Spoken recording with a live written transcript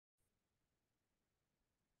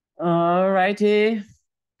All righty.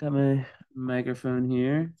 Got my microphone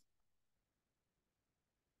here.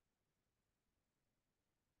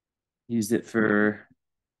 Used it for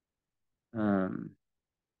um,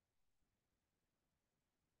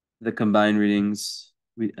 the combined readings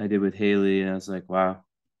I did with Haley, and I was like, wow,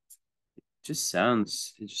 it just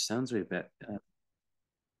sounds way better.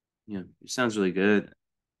 It sounds really good.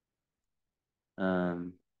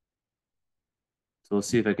 Um, so we'll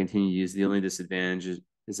see if I continue to use. The only disadvantage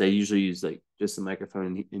is I usually use like just the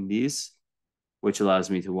microphone in these, which allows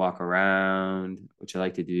me to walk around, which I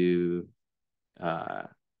like to do. I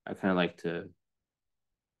kind of like to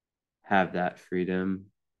have that freedom,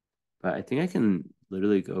 but I think I can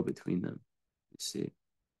literally go between them. Let's see.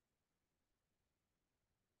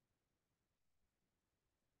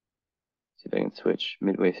 See if I can switch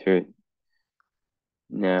midway through.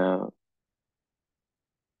 Now,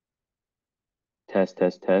 test,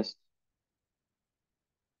 test, test.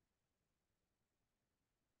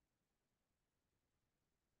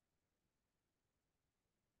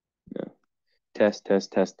 No. Test,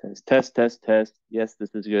 test, test, test, test, test, test. Yes,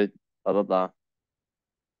 this is good. Blah, blah, blah.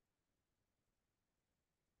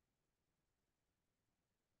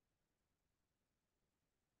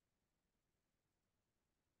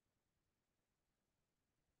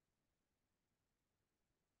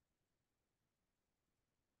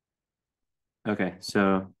 Okay,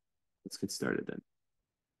 so let's get started then.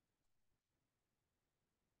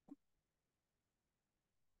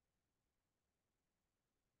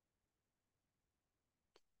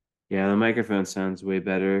 Yeah, the microphone sounds way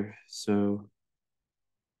better, so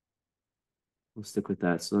we'll stick with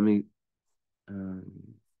that. So let me um,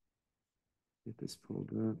 get this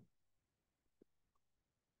pulled up.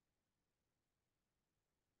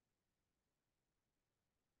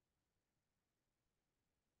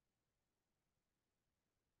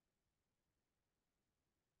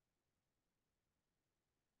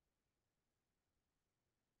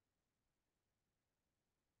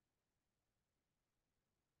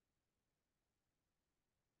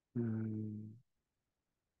 Um,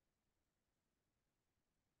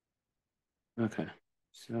 okay,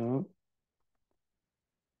 so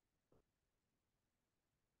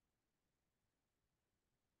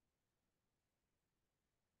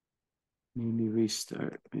maybe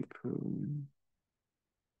restart my program.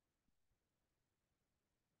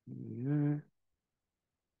 Here we are.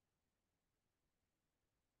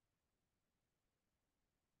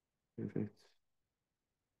 Perfect.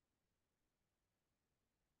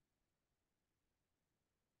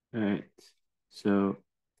 All right. So I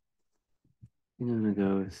think I'm gonna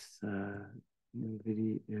go with no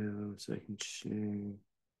video so I can share.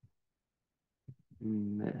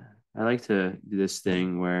 I like to do this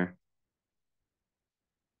thing where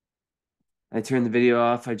I turn the video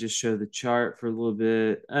off. I just show the chart for a little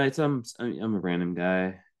bit. I'm a random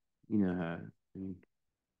guy, you know how I mean.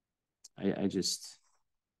 I just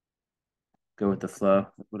go with the flow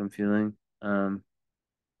of what I'm feeling. Um,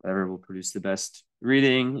 Whatever will produce the best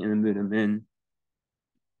reading in the mood I'm in.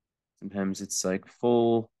 Sometimes it's like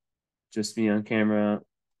full, just me on camera.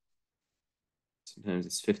 Sometimes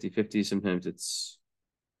it's 50-50. Sometimes it's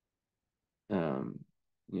um,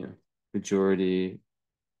 you know, majority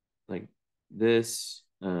like this.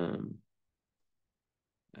 I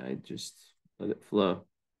just let it flow.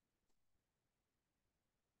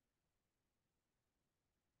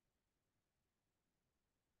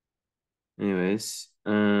 Anyways,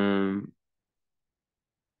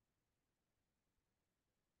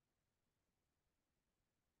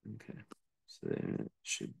 okay. So there it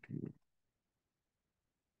should be.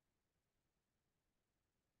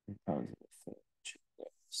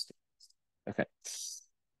 Okay.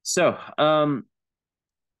 So,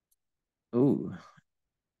 oh,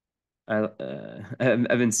 I've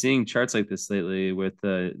been seeing charts like this lately with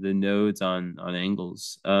the nodes on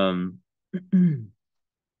angles.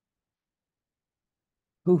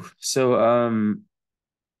 So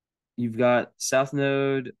you've got South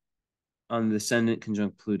Node on the descendant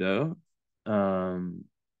conjunct Pluto, um,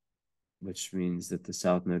 which means that the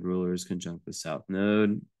South Node ruler is conjunct the South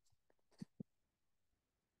Node,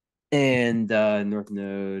 and North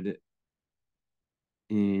Node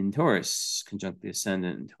in Taurus, conjunct the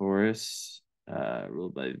ascendant in Taurus,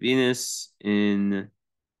 ruled by Venus in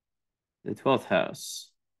the 12th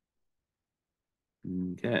house.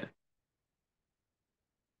 Okay.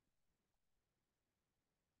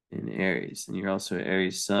 In Aries. And you're also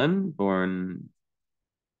Aries sun, born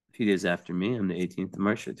a few days after me. I'm the 18th of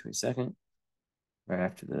March to the 22nd, right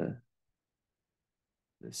after the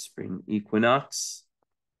spring equinox.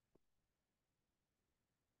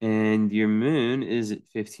 And your moon is at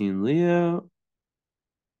 15 Leo.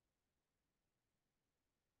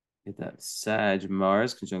 Get that Sag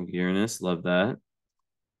Mars conjunct Uranus. Love that.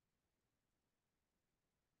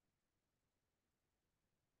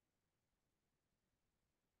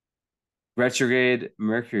 Retrograde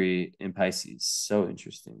Mercury in Pisces. So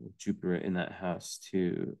interesting. With Jupiter in that house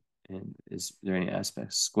too. And is there any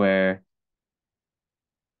aspects? Square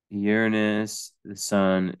Uranus. The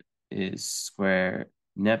sun is square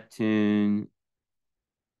Neptune.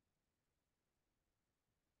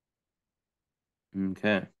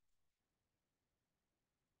 Okay.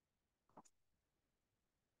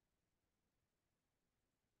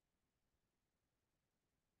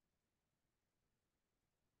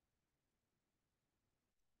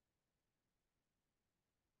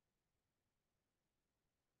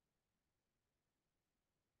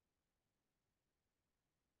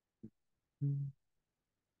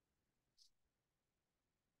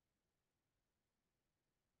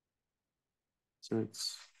 So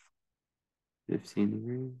it's 15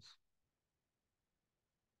 degrees.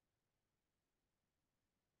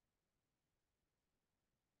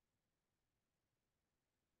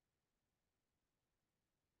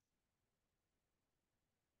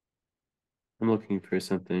 I'm looking for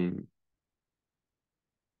something.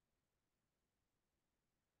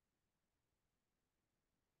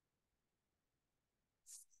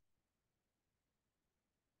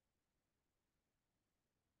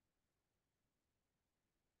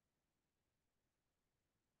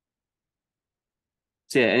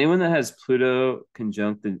 So yeah, anyone that has Pluto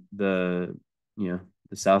conjunct the you know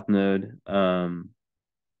the South Node,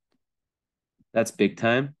 that's big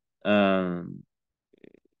time. Um,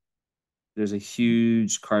 there's a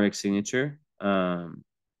huge karmic signature. And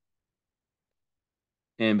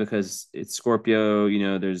because it's Scorpio,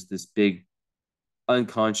 there's this big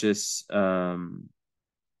unconscious kind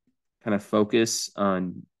of focus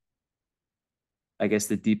on, I guess,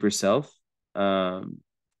 the deeper self. And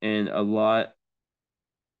a lot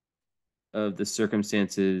of the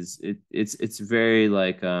circumstances, it's very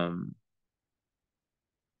like a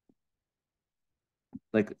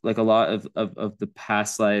lot of the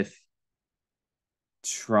past life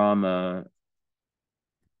trauma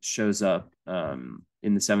shows up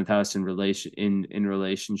in the seventh house in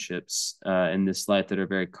relationships in this life that are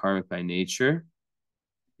very karmic by nature.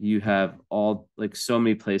 You have all like so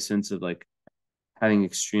many placements of like having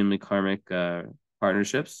extremely karmic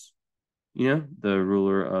partnerships. The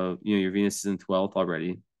ruler of your Venus is in 12th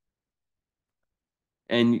already,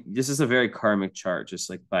 and this is a very karmic chart just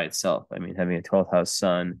like by itself. I mean, having a 12th house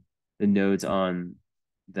sun, the nodes on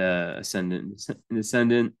the ascendant and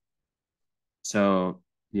descendant. So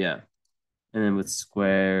yeah, and then with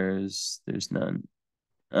squares, there's none.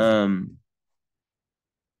 Um,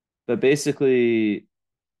 but basically,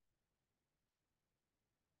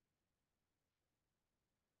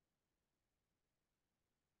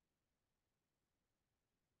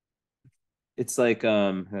 it's like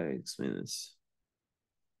how do I explain this?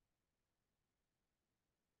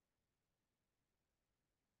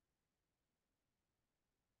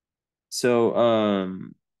 So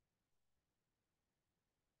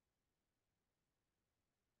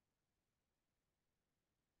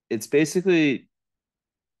it's basically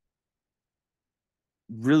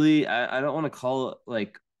really I don't want to call it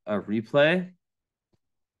like a replay,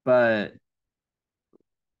 but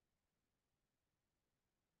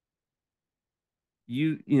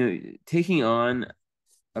taking on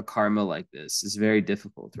a karma like this is very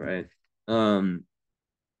difficult, right? Um,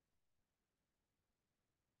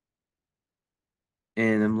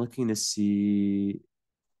 and I'm looking to see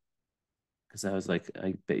because I was like,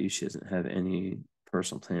 I bet you she doesn't have any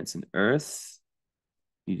personal planets in Earth.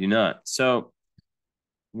 You do not. So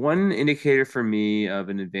one indicator for me of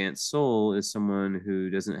an advanced soul is someone who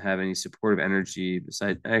doesn't have any supportive energy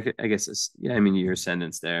besides, I guess, yeah, I mean, your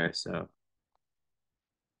ascendant's there. So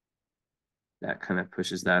that kind of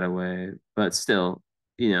pushes that away. But still,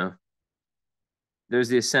 you know, there's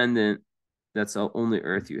the ascendant. That's the only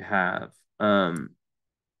Earth you have.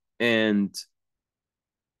 And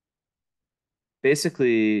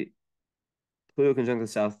basically, Pluto conjunct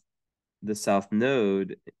the South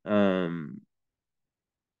Node.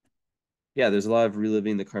 Yeah, there's a lot of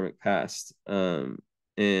reliving the karmic past. And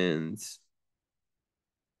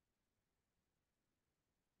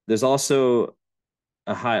there's also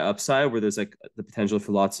a high upside where there's like the potential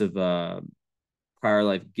for lots of prior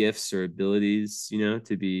life gifts or abilities,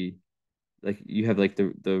 to be like you have like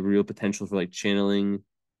the real potential for like channeling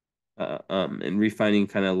and refining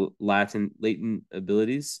kind of latent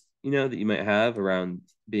abilities, that you might have around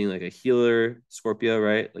being like a healer, Scorpio,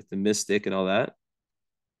 right? Like the mystic and all that.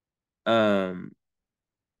 Um,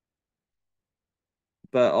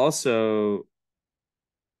 but also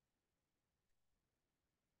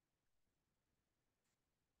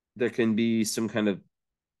there can be some kind of,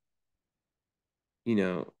 you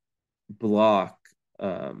know, block,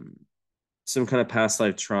 um, some kind of past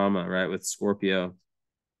life trauma, right, with Scorpio.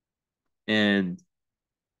 And,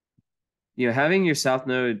 having your South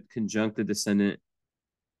Node conjunct the descendant,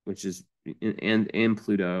 which is, and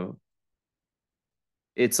Pluto,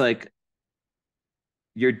 it's like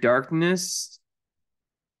your darkness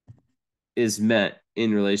is met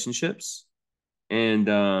in relationships, and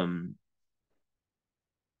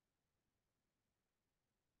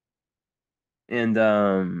and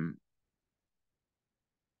the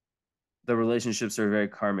relationships are very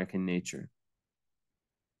karmic in nature.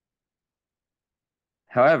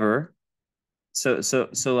 However,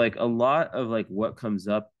 so like a lot of like what comes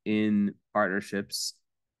up in partnerships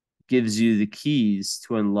gives you the keys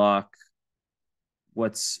to unlock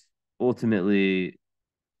what's ultimately,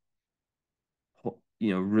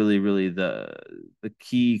 really, really the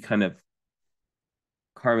key kind of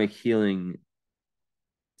karmic healing,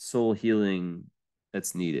 soul healing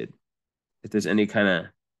that's needed. If there's any kind of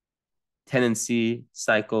tendency,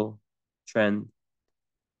 cycle, trend.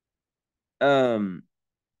 Um,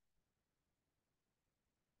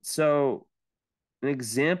 so an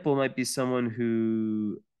example might be someone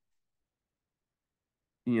who,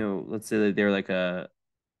 let's say that they're like a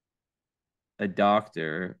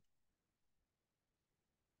doctor,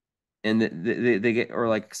 and they get, or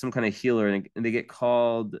like some kind of healer, and they get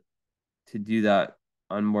called to do that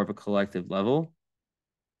on more of a collective level.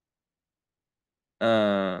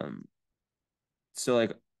 Um, so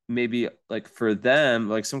like maybe like for them,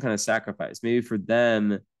 like some kind of sacrifice. Maybe for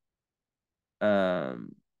them,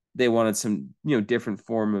 um, they wanted some, different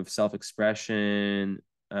form of self-expression.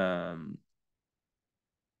 Um,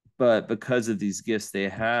 but because of these gifts they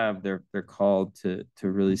have, they're called to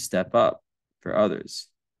really step up for others.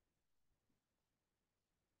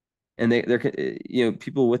 And they're,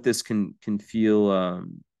 people with this can feel a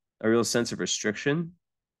real sense of restriction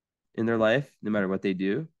in their life, no matter what they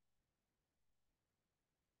do.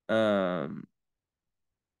 Um,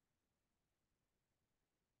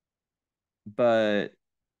 but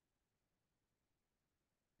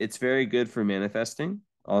it's very good for manifesting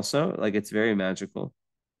also. Like it's very magical.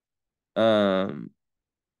 Um,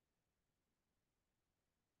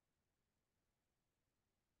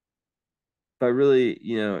 but really,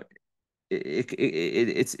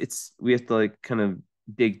 it's we have to like kind of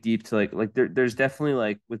dig deep to like there's definitely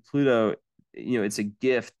like with Pluto, it's a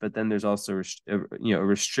gift, but then there's also a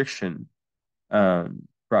restriction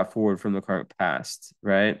brought forward from the current past,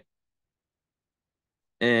 right?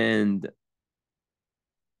 And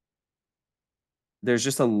there's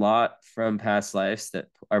just a lot from past lives that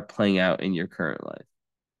are playing out in your current life.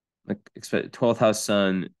 Like expect 12th house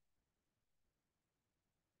sun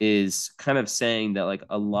is kind of saying that like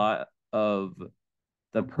a lot of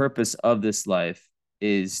the purpose of this life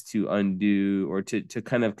is to undo, or to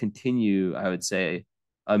kind of continue, I would say,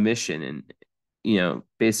 a mission. And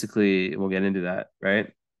basically we'll get into that,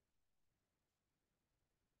 right?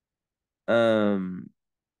 um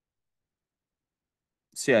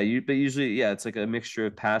so yeah, but usually, yeah, it's like a mixture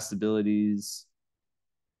of past abilities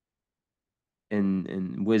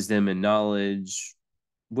and wisdom and knowledge,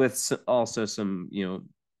 with also some,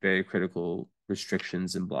 very critical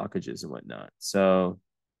restrictions and blockages and whatnot. So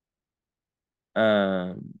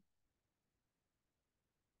um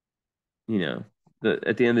you know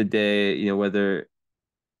at the end of the day, whether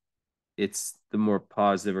it's the more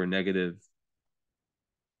positive or negative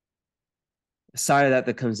side of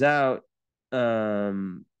that comes out,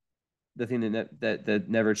 the thing that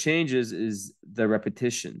never changes is the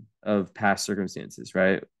repetition of past circumstances,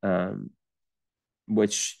 right?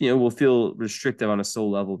 Which will feel restrictive on a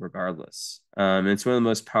soul level regardless. And it's one of the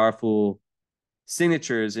most powerful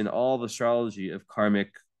signatures in all of astrology of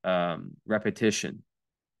karmic repetition,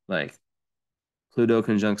 like Pluto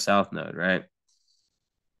conjunct South Node, right?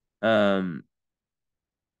 um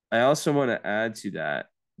I also want to add to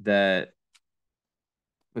that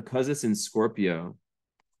because it's in Scorpio,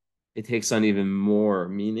 it takes on even more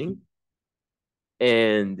meaning.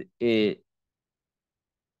 And it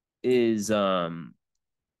is, and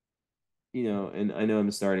I know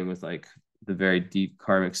I'm starting with like the very deep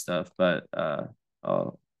karmic stuff, but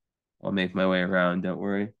I'll I'll make my way around, don't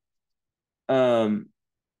worry. Um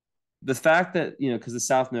the fact that, because the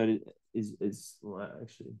South Node is, well,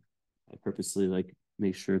 actually, I purposely like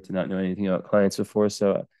make sure to not know anything about clients before.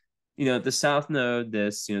 So the South Node,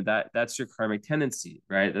 this, that's your karmic tendency,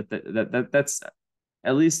 right? That's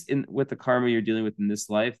at least in with the karma you're dealing with in this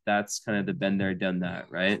life, that's kind of the been there, done that,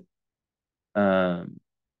 right? Um,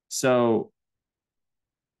 so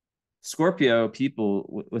Scorpio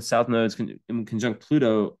people with South Nodes in conjunct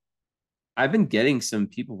Pluto, I've been getting some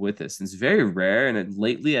people with this. And it's very rare, and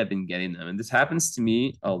lately I've been getting them, and this happens to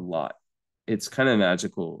me a lot. It's kind of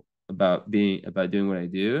magical about doing what I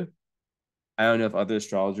do. I don't know if other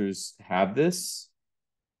astrologers have this,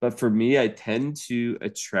 but for me, I tend to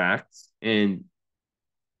attract, and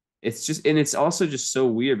it's also just so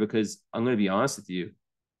weird because I'm going to be honest with you.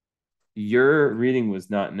 Your reading was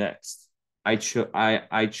not next. I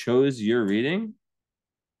chose your reading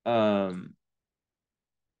um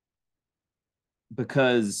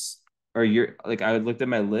because or your like I looked at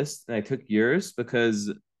my list and I took yours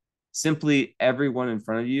because simply everyone in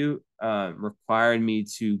front of you required me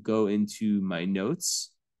to go into my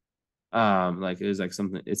notes. Like it was like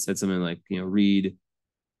something it said something like, read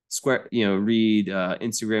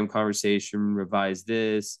Instagram conversation, revise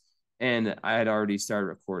this, and I had already started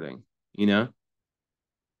recording, you know,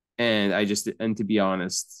 and to be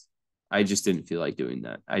honest, I just didn't feel like doing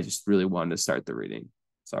that. I just really wanted to start the reading.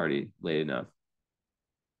 It's already late enough.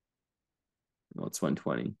 Well, it's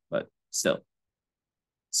 1:20, but still.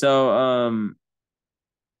 So,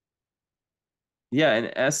 yeah,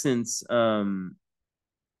 in essence, the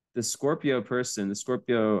Scorpio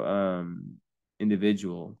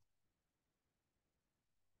individual,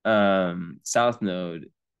 South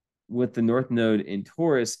Node with the North Node in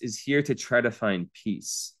Taurus is here to try to find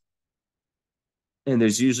peace. And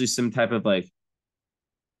there's usually some type of like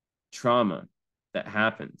trauma that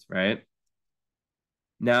happens, right?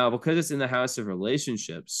 Now, because it's in the house of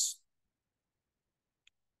relationships,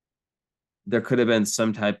 there could have been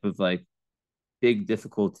some type of like big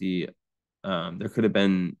difficulty. There could have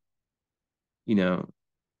been, you know,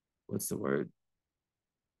 what's the word?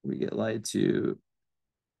 We get lied to.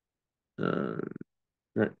 Um,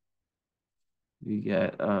 we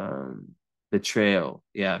get betrayal.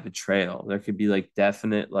 Yeah, betrayal. There could be like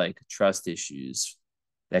definite like trust issues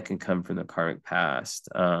that can come from the karmic past.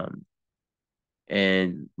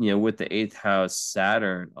 And with the eighth house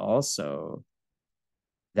Saturn also,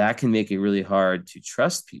 that can make it really hard to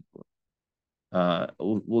trust people.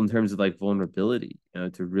 Well, in terms of like vulnerability,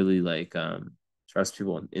 to really like trust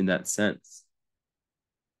people in that sense.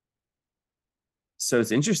 So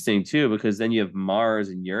it's interesting too, because then you have Mars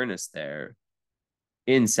and Uranus there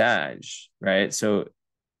in Sag, right? So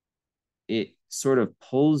it sort of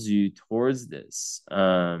pulls you towards this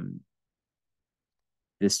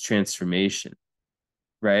transformation,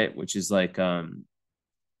 right? Which is like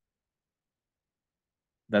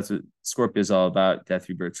that's what Scorpio is all about, death,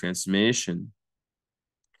 rebirth, transformation.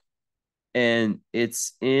 And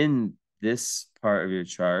it's in this part of your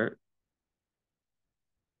chart,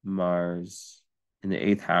 Mars in the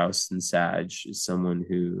eighth house in Sag is someone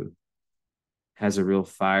who has a real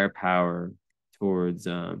firepower towards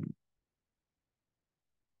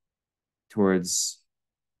towards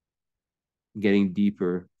getting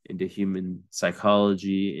deeper into human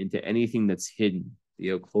psychology, into anything that's hidden, the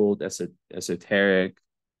occult, esoteric,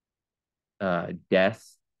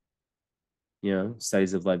 death,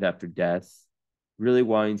 studies of life after death, really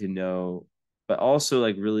wanting to know, but also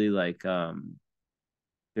like really like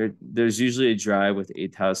there's usually a drive with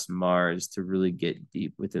eighth house Mars to really get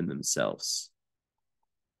deep within themselves.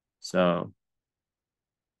 So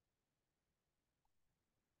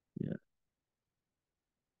yeah.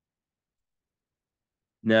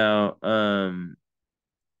 Now, the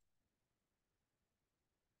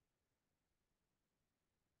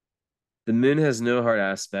moon has no hard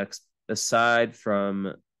aspects aside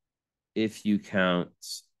from if you count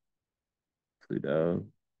Pluto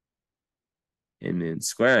and moon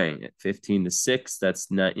squaring at 15 to 6,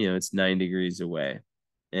 that's not, it's 9 degrees away.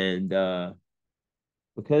 And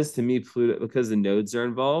because to me, Pluto, because the nodes are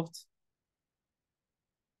involved,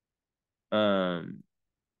 um,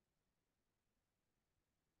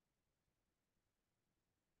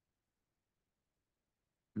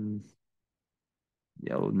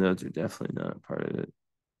 yeah, well, nodes are definitely not a part of it.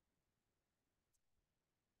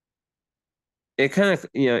 It kind of,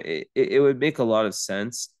 it would make a lot of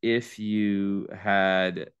sense if you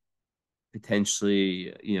had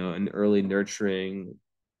potentially, an early nurturing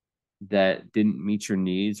that didn't meet your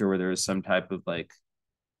needs, or where there was some type of like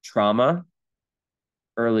trauma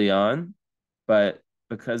early on. But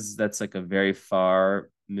because that's like a very far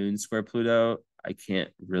moon square Pluto, I can't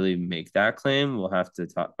really make that claim. We'll have to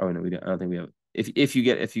talk. Oh no, we don't. I don't think we have. If you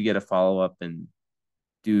get a follow up and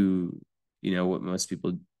do what most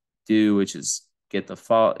people do, which is get the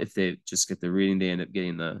fall. If they just get the reading, they end up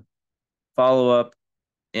getting the follow up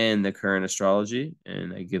and the current astrology,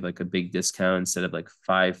 and I give like a big discount instead of like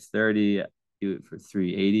 530. I do it for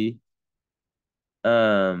 380.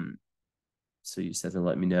 So you just have to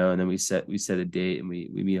let me know, and then we set a date and we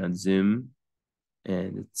meet on Zoom.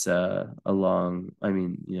 and it's a long, I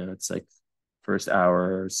mean, it's like first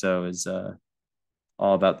hour or so is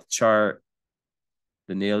all about the chart,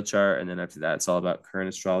 the natal chart, and then after that it's all about current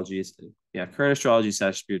astrology. Yeah, current astrology /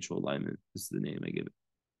 spiritual alignment is the name I give it,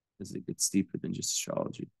 because it gets deeper than just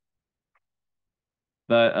astrology.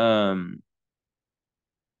 But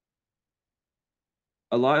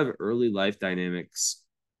a lot of early life dynamics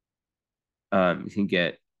can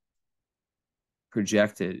get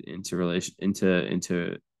projected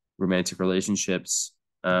into romantic relationships.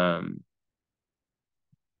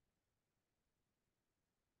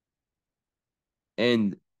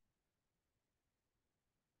 And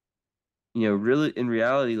really in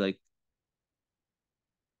reality, like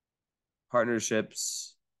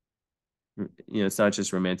partnerships, it's not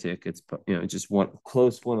just romantic, it's just one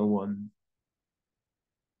close one-on-one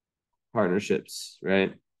partnerships,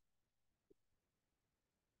 right?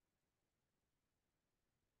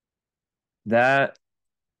 That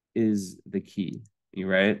is the key,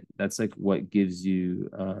 right? That's like what gives you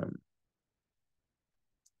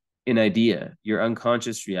an idea. Your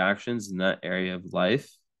unconscious reactions in that area of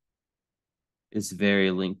life is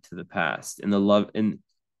very linked to the past and the love and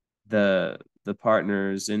the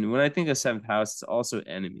partners. And when I think of seventh house, it's also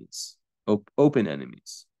enemies, open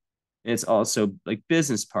enemies. And it's also like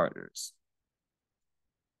business partners.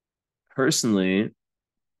 Personally,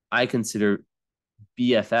 I consider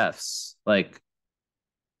BFFs like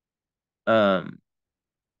um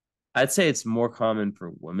I'd say it's more common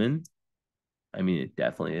for women. I mean, it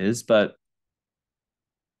definitely is, but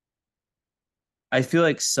I feel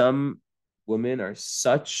like some women are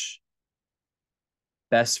such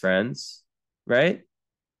best friends, right?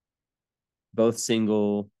 Both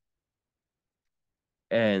single,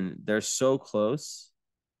 and they're so close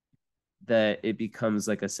that it becomes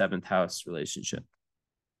like a seventh house relationship.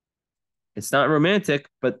 It's not romantic,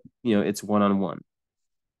 but it's one on one.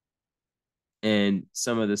 And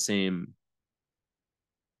some of the same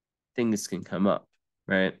things can come up,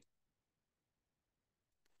 right?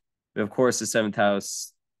 But of course, the seventh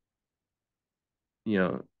house,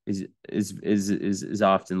 is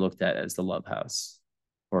often looked at as the love house,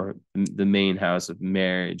 or the main house of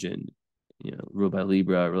marriage and ruled by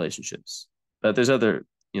Libra relationships. But there's other,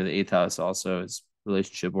 the eighth house also is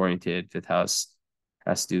relationship oriented. Fifth house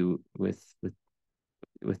has to do with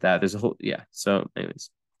that. There's a whole, yeah. So, anyways,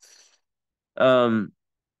 um,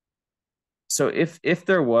 so if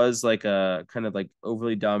there was like a kind of like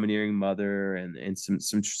overly domineering mother and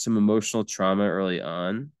some emotional trauma early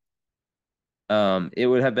on, it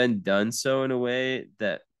would have been done so in a way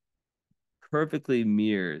that perfectly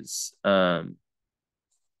mirrors the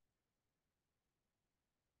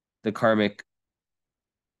karmic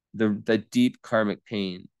the deep karmic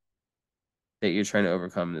pain that you're trying to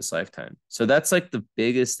overcome in this lifetime. So that's like the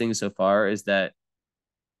biggest thing so far, is that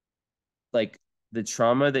like the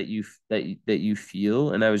trauma that you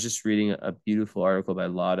feel. And I was just reading a beautiful article by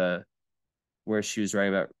Lotta where she was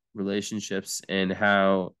writing about relationships and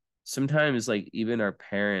how sometimes like even our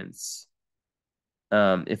parents,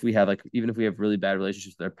 if we have like even if we have really bad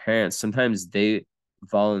relationships with our parents, sometimes they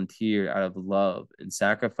volunteer out of love and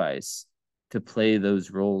sacrifice to play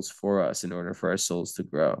those roles for us in order for our souls to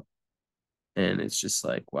grow. And it's just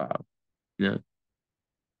like, wow, you know.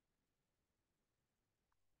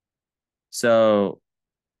 So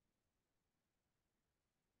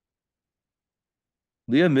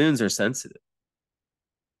Leo moons are sensitive,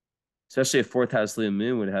 especially a fourth house Leo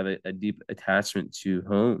moon would have a deep attachment to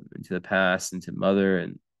home and to the past and to mother.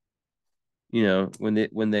 And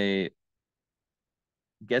when they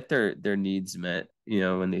get their needs met,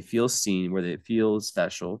 when they feel seen, where they feel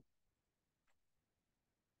special,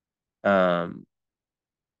 um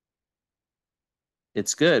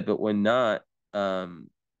it's good. But when not,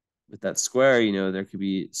 with that square, there could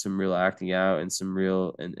be some real acting out and some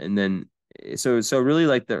real, and then so really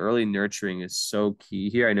like the early nurturing is so key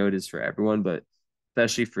here. I know it is for everyone, but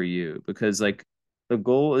especially for you, because like the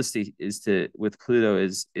goal is to with Pluto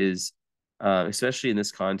is especially in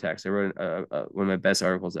this context. I wrote one of my best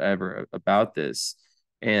articles ever about this,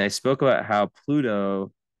 and I spoke about how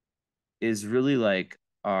Pluto is really like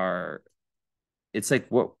our, it's like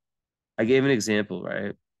what I gave an example,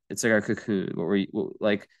 right? It's like our cocoon,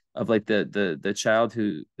 like of like the child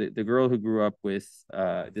the girl who grew up with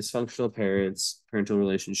dysfunctional parents, parental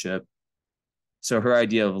relationship. So her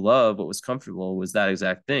idea of love, what was comfortable, was that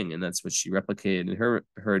exact thing, and that's what she replicated in her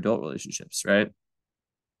adult relationships, right?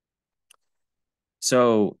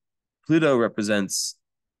 So Pluto represents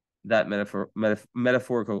that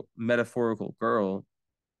metaphorical girl,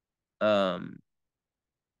 um,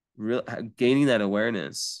 real gaining that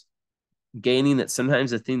awareness, gaining that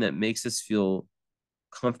sometimes the thing that makes us feel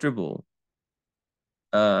comfortable,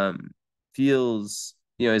 feels,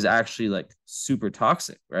 is actually like super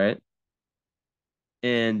toxic, right?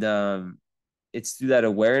 And it's through that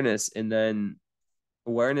awareness, and then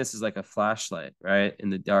awareness is like a flashlight, right? In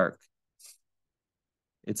the dark.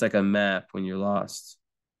 It's like a map when you're lost.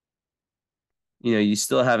 You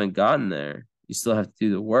still haven't gotten there. You still have to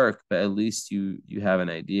do the work, but at least you have an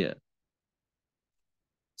idea.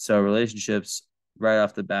 So relationships right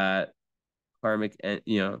off the bat, karmic, and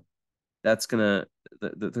that's gonna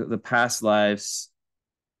the past lives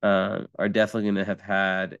are definitely gonna have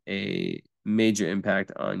had a major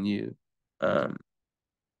impact on you. Um,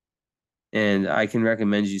 and I can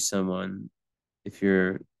recommend you someone if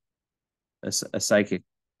you're a psychic.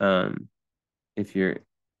 If you're,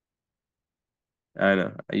 I don't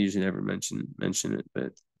know, I usually never mention it,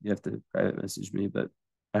 but you have to private message me. But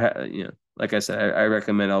like I said, I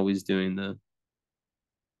recommend always doing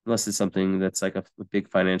unless it's something that's like a big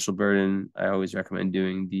financial burden. I always recommend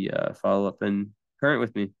doing the follow up and current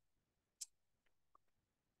with me.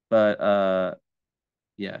 But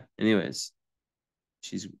yeah. Anyways,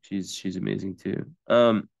 she's amazing too.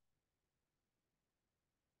 Or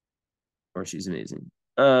she's amazing.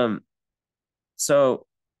 So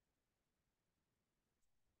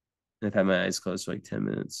I've had my eyes closed for like 10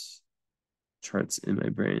 minutes. Charts in my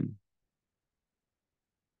brain.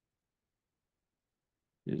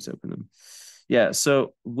 You just open them. Yeah.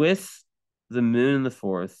 So with the moon in the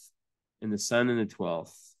fourth and the sun in the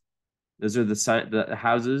 12th, those are the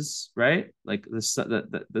houses, right? Like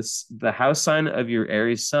the house sign of your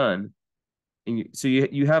Aries sun. And so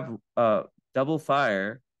you have double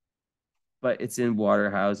fire, but it's in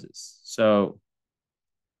water houses. So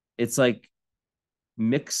it's like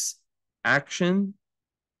mix action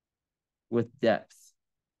with depth.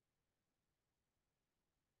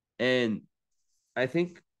 And I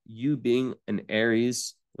think you being an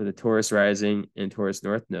Aries with a Taurus rising and Taurus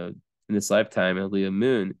North node in this lifetime and Leo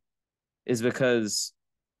moon is because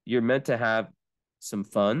you're meant to have some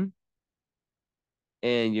fun,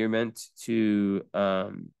 and you're meant to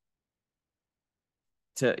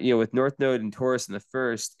with North node and Taurus in the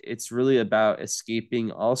first, it's really about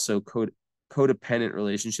escaping also codependent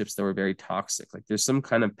relationships that were very toxic. Like there's some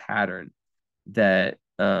kind of pattern that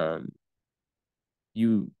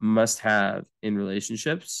you must have in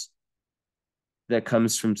relationships that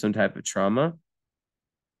comes from some type of trauma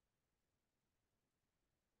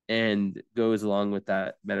and goes along with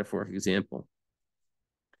that metaphoric example.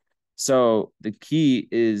 So the key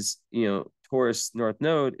is, Taurus North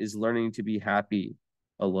Node is learning to be happy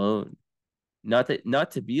alone, not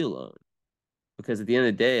to be alone, because at the end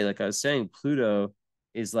of the day, like I was saying, Pluto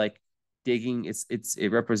is like digging.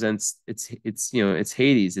 It represents it's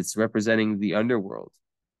Hades. It's representing the underworld.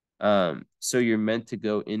 So you're meant to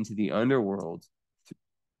go into the underworld,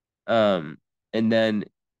 um, and then,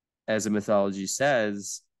 as the mythology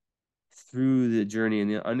says, through the journey in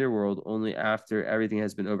the underworld, only after everything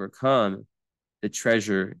has been overcome, the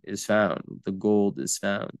treasure is found, the gold is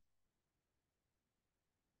found.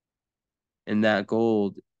 And that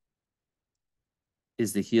gold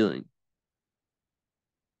is the healing.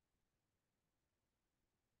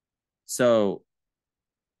 So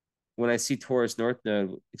when I see Taurus North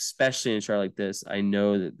Node, especially in a chart like this, I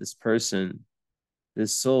know that this person,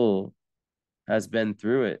 this soul, has been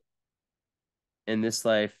through it. In this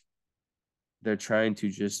life, they're trying to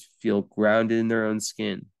just feel grounded in their own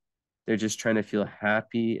skin. They're just trying to feel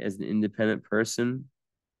happy as an independent person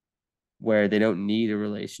where they don't need a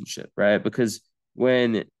relationship, right? Because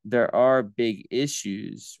when there are big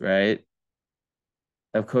issues, right,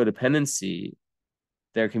 of codependency,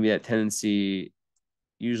 there can be that tendency,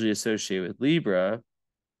 usually associated with Libra,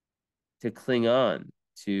 to cling on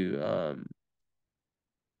to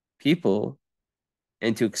people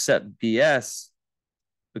and to accept BS,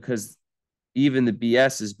 because even the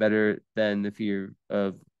BS is better than the fear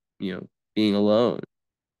of, being alone.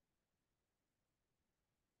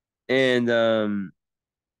 And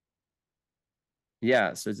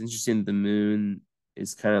yeah, so it's interesting. The moon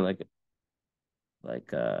is kind of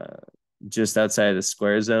like just outside of the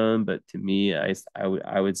square zone, but to me, I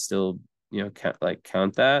would still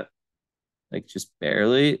count that like just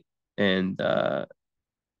barely, and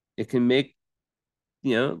it can make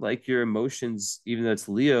like your emotions, even though it's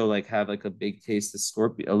Leo, like have like a big taste of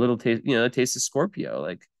Scorpio, a little taste, a taste of Scorpio,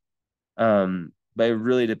 like but it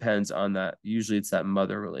really depends on that. Usually, it's that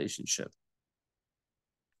mother relationship.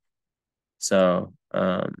 So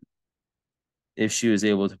if she was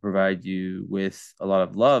able to provide you with a lot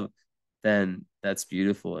of love, then that's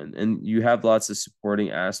beautiful. And you have lots of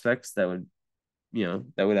supporting aspects that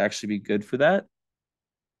would actually be good for that.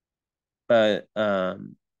 But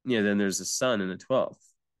then there's the sun in the 12th.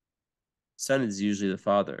 Sun is usually the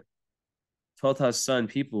father. 12th house sun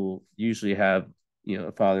people usually have,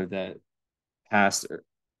 a father that passed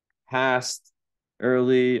passed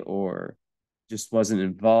early or just wasn't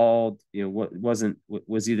involved, what wasn't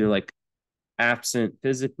was either like absent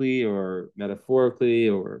physically or metaphorically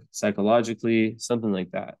or psychologically, something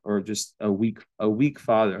like that, or just a weak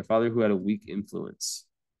father, a father who had a weak influence.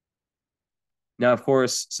 Now, of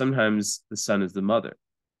course, sometimes the son is the mother,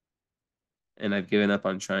 and I've given up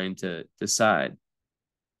on trying to decide,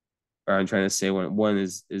 or I'm trying to say when one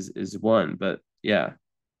is one. But yeah,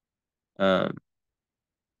 um,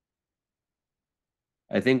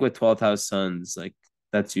 I think with 12th house sons, like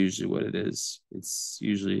that's usually what it is. It's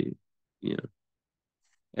usually, you know,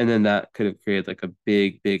 and then that could have created like a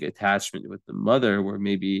big attachment with the mother, where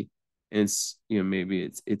maybe maybe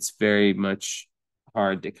it's very much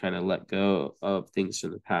hard to kind of let go of things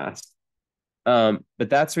from the past. But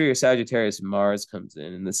that's where your Sagittarius Mars comes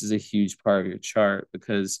in, and this is a huge part of your chart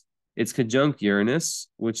because it's conjunct Uranus,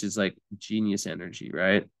 which is like genius energy,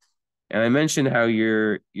 right? And I mentioned how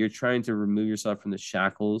you're trying to remove yourself from the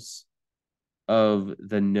shackles of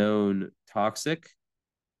the known toxic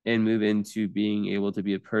and move into being able to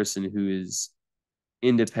be a person who is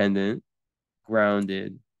independent,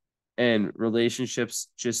 grounded, and relationships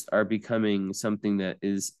just are becoming something that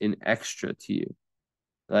is an extra to you.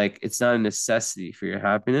 Like it's not a necessity for your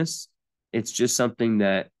happiness. It's just something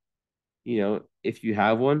that, if you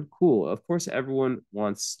have one, cool. Of course, everyone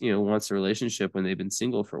wants a relationship when they've been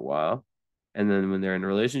single for a while. And then when they're in a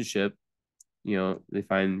relationship, they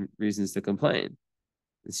find reasons to complain.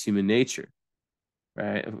 It's human nature,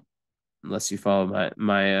 right? Unless you follow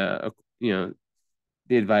the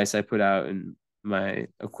advice I put out in my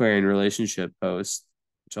Aquarian relationship post,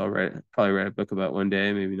 which probably write a book about one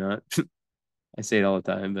day, maybe not. I say it all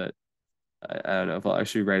the time, but I don't know if I'll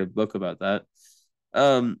actually write a book about that.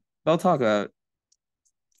 But I'll talk about,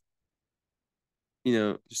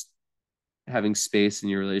 just having space in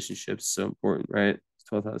your relationships is so important, right?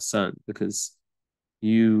 12th house sun, because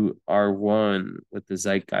you are one with the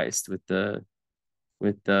zeitgeist, with the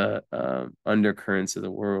undercurrents of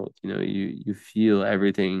the world. You feel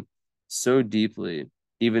everything so deeply,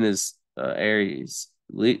 even as Aries,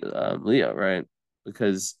 Leo, right?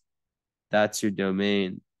 Because that's your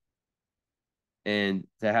domain. And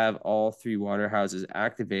to have all three water houses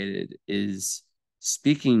activated is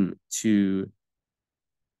speaking to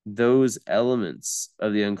those elements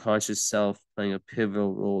of the unconscious self playing a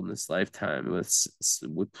pivotal role in this lifetime.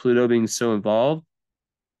 With Pluto being so involved,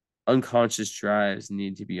 unconscious drives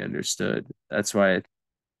need to be understood. That's why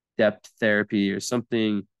depth therapy or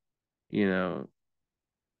something, you know,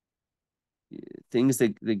 things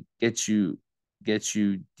that get you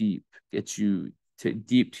deep, get you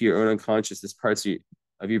deep to your own unconscious, parts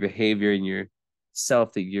of your behavior and your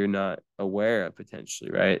self that you're not aware of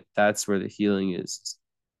potentially, right? That's where the healing is,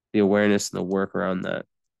 the awareness and the work around that.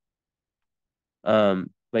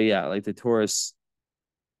 But yeah, like the Taurus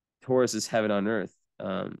is heaven on earth,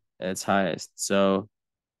 at its highest. So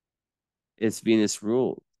it's Venus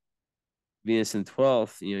ruled. Venus in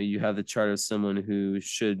 12th, you have the chart of someone who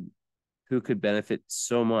could benefit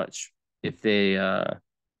so much if they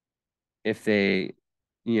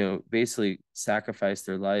basically sacrifice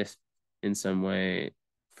their life in some way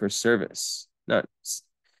for service. Not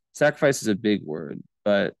sacrifice is a big word,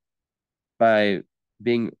 but by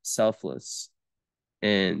being selfless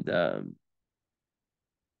and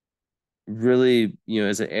really,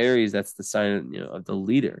 as an Aries, that's the sign, of the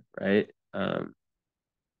leader, right?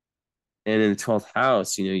 And in the 12th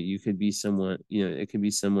house, you could be someone, it could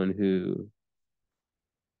be someone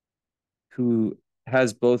who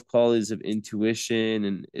has both qualities of intuition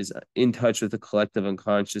and is in touch with the collective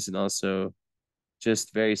unconscious, and also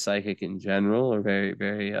just very psychic in general, or very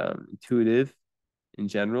very intuitive in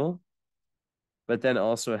general, but then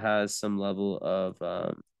also has some level of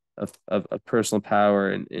personal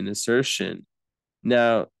power and assertion.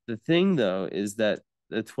 Now the thing though is that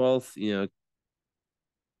the 12th,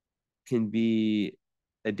 can be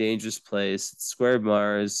a dangerous place. It's square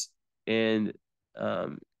Mars and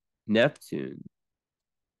um, Neptune,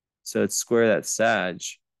 so it's square that Sag.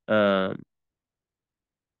 Um,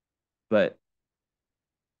 but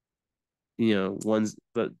one's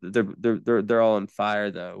but they're all on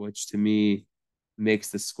fire though, which to me makes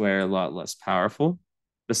the square a lot less powerful.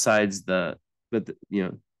 Besides the but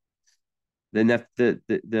the,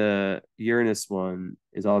 the Uranus one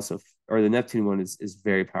is also, or the Neptune one is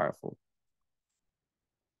very powerful,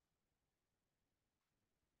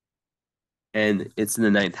 and it's in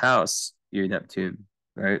the ninth house. Your Neptune,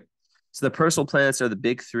 right? So the personal planets are the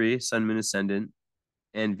big three: Sun, Moon, Ascendant,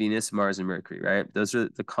 and Venus, Mars, and Mercury, right? Those are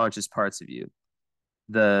the conscious parts of you.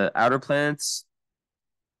 The outer planets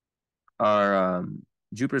are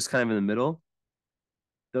Jupiter's kind of in the middle.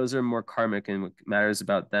 Those are more karmic, and what matters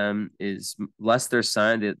about them is less their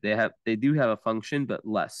sign. They do have a function, but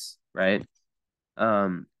less, right?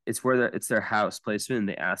 It's where it's their house placement and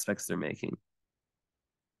the aspects they're making.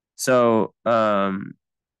 So to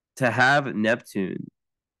have Neptune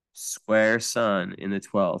square Sun in the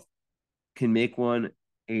 12th can make one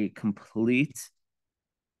a complete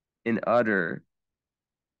and utter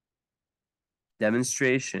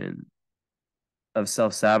demonstration of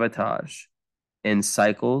self-sabotage and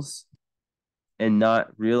cycles and not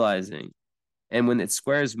realizing. And when it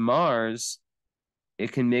squares Mars,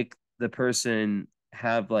 it can make the person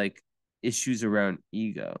have like issues around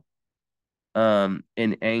ego and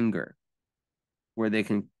anger, where they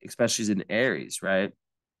can, especially in Aries, right?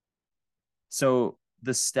 So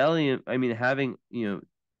the stellium, I mean, having,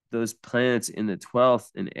 those planets in the 12th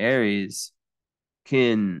in Aries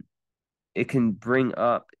can, it can bring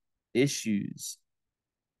up issues.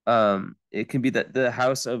 It can be that the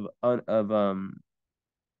house of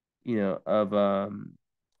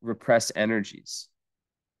repressed energies.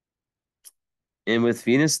 And with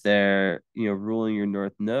Venus there, ruling your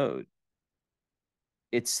north node,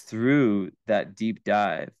 it's through that deep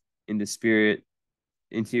dive into spirit,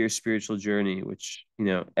 into your spiritual journey, which,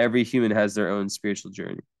 every human has their own spiritual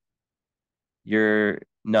journey. You're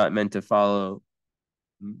not meant to follow,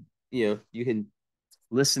 you can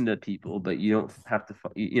listen to people, but you don't have to,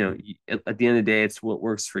 at the end of the day, it's what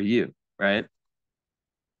works for you, right?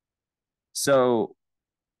 So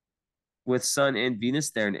with Sun and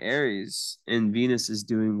Venus there in Aries, and Venus is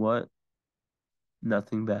doing what?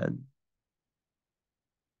 Nothing bad.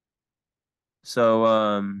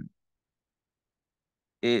 So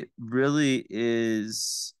it really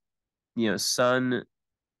is, Sun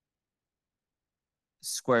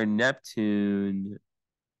square Neptune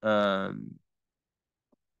um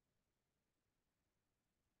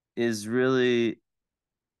is really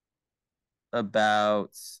about,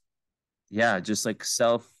 yeah, just like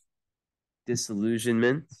self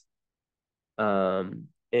disillusionment. And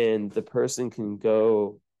the person can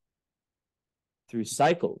go through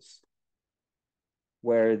cycles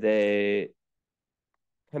where they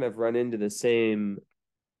kind of run into the same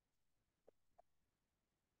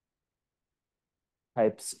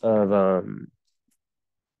types of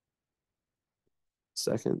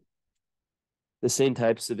second the same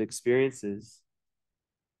types of experiences.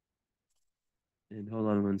 And hold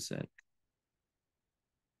on one sec.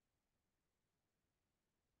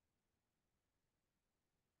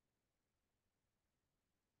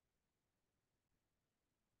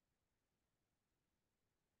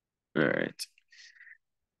 All right,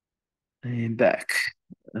 I am back.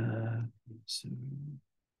 So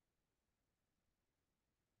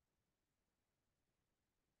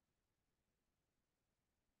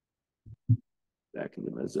back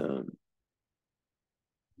into my zone.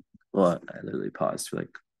 Well, I literally paused for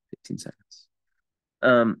like 15 seconds.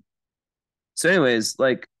 Um, so anyways,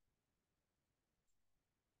 like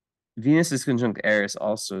Venus is conjunct Eris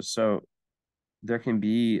also, so there can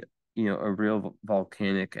be, a real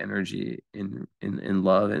volcanic energy in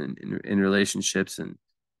love and in relationships, and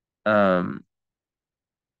um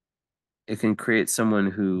it can create someone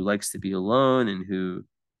who likes to be alone and who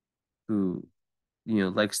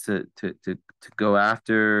likes to go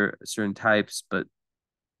after certain types, but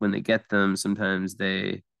when they get them, sometimes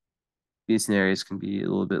these scenarios can be a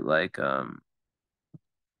little bit like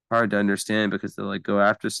hard to understand, because they'll like go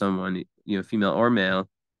after someone, female or male,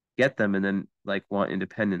 get them, and then like want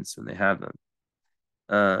independence when they have them.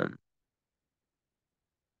 Um,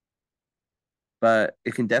 but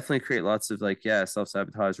it can definitely create lots of like, yeah,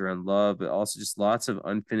 self-sabotage around love, but also just lots of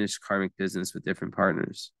unfinished karmic business with different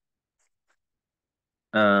partners.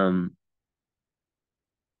 Um,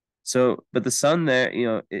 so, but the sun there,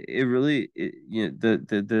 it really,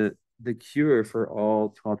 the cure for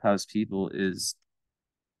all 12th house people is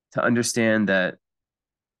to understand that,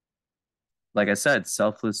 like I said,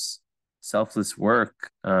 selfless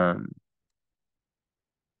work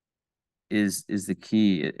is the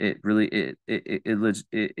key. It really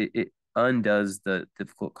it undoes the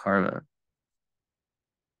difficult karma.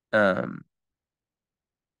 Um,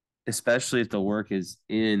 Especially if the work is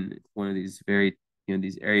in one of these very,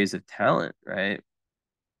 these areas of talent, right?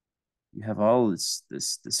 You have all this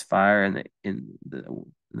fire in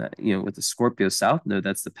that, with the Scorpio South node,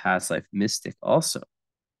 that's the past life mystic also.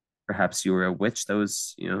 Perhaps you were a witch that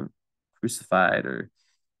was, crucified or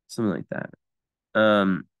something like that.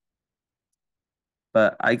 Um,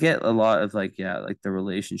 But I get a lot of like, yeah, like the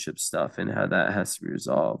relationship stuff and how that has to be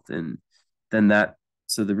resolved. And then that,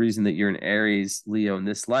 so the reason that you're an Aries, Leo in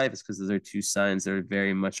this life is because those are two signs that are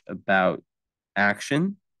very much about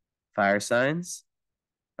action, fire signs.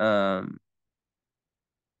 Um,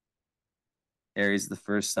 Aries is the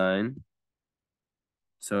first sign.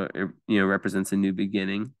 So it, represents a new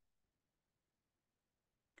beginning.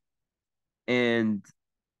 And,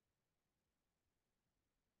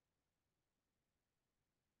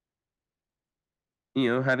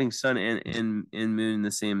 having sun and moon in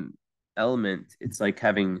the same element, it's like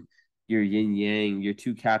having your yin yang, your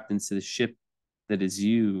two captains to the ship that is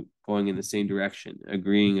you going in the same direction,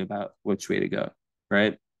 agreeing about which way to go,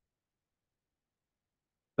 right?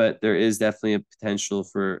 But there is definitely a potential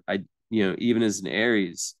for even as an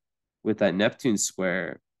Aries with that Neptune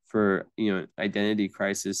square for identity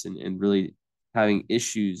crisis and really having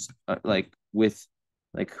issues like with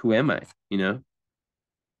like who am I?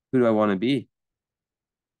 Who do I want to be?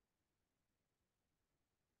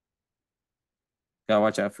 Gotta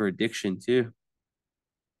watch out for addiction too,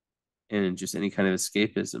 and just any kind of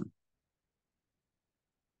escapism.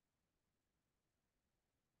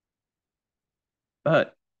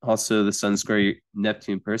 But also, the Sun Square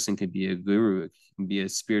Neptune person could be a guru, it can be a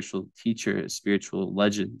spiritual teacher, a spiritual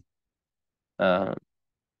legend. Uh,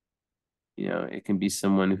 it can be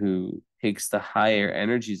someone who takes the higher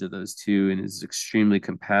energies of those two and is extremely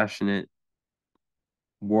compassionate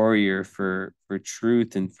warrior for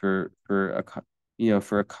truth and for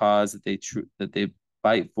for a cause that they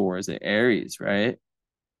fight for as an Aries, right?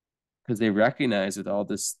 Because they recognize with all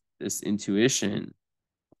this intuition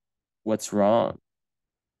what's wrong,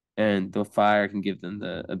 and the fire can give them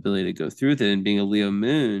the ability to go through with it. And being a Leo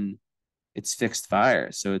moon, it's fixed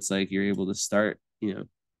fire, so it's like you're able to start.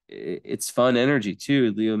 It's fun energy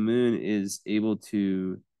too. Leo moon is able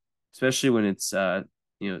to, especially when it's you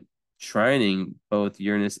know trining both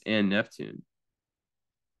Uranus and Neptune,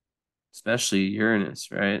 especially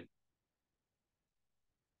Uranus, right?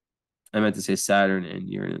 I meant to say Saturn and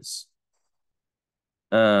Uranus.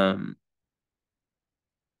 Um,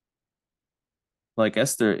 like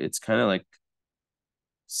Esther, it's kind of like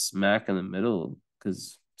smack in the middle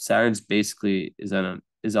because Saturn's basically is on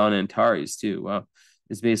Antares too. Wow,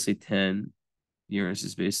 it's basically 10. Uranus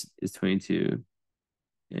is 22,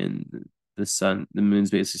 and the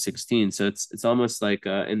moon's basically 16. So it's almost like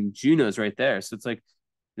and Juno's right there. So it's like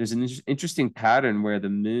there's an interesting pattern where the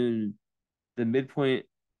midpoint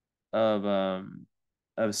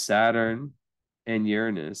of Saturn and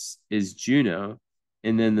Uranus is Juno,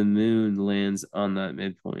 and then the moon lands on that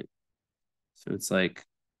midpoint. So it's like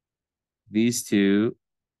these two,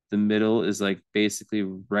 the middle is like basically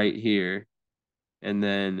right here, and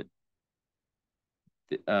then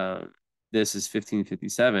uh, this is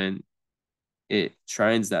 1557. It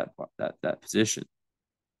trines that position.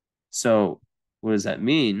 So what does that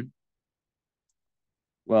mean?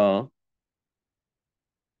 Well,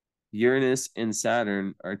 Uranus and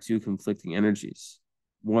Saturn are two conflicting energies.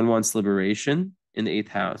 One wants liberation in the eighth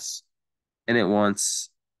house, and it wants,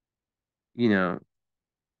 you know,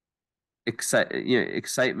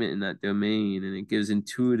 excitement in that domain, and it gives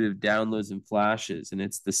intuitive downloads and flashes, and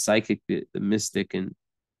it's the psychic, the mystic, and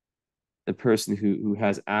the person who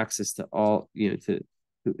has access to all, to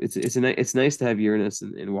it's nice to have Uranus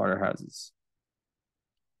in water houses.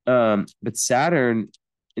 But Saturn,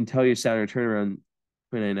 until your Saturn turn around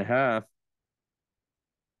 29 and a half,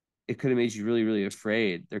 it could have made you really, really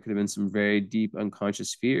afraid. There could have been some very deep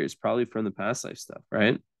unconscious fears, probably from the past life stuff,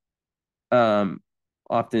 right? Um,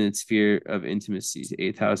 Often it's fear of intimacy. The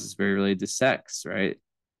eighth house is very related to sex, right?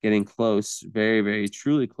 Getting close, very, very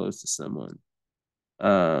truly close to someone.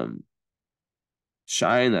 Um,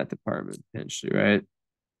 Shy in that department, potentially, right?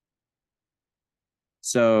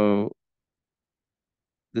 So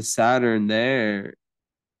the Saturn there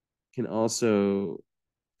can also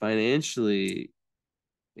financially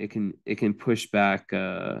it can push back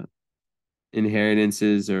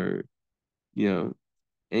inheritances or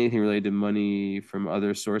anything related to money from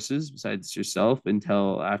other sources besides yourself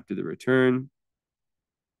until after the return.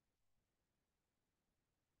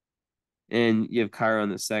 And you have Chiron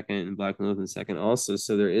the second and Black Lilith in the second also.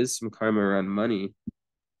 So there is some karma around money.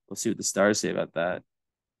 We'll see what the stars say about that.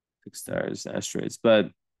 Fixed stars, asteroids.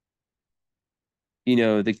 But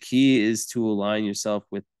the key is to align yourself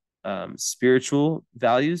with spiritual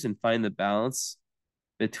values and find the balance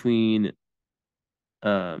between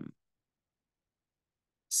um,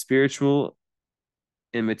 spiritual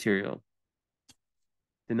and material.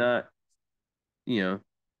 To not, you know,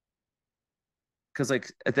 because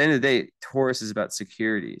like at the end of the day, Taurus is about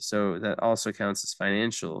security, so that also counts as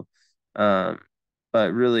financial. Um,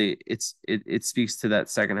 but really it speaks to that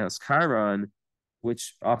second house Chiron,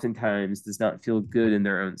 which oftentimes does not feel good in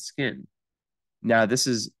their own skin. Now, this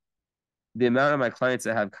is the amount of my clients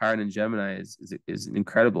that have Chiron and Gemini is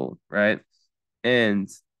incredible, right? And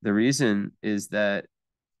the reason is that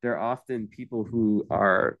they're often people who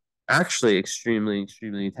are actually extremely,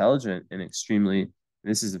 extremely intelligent and extremely,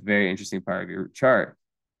 this is a very interesting part of your chart.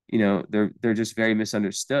 You know, they're just very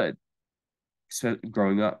misunderstood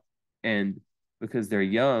growing up. And because they're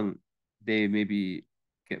young, they maybe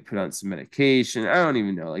get put on some medication. I don't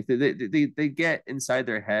even know. Like they get inside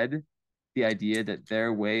their head the idea that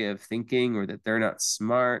their way of thinking or that they're not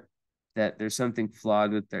smart, that there's something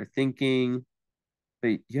flawed with their thinking.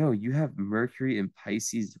 But yo, you have Mercury in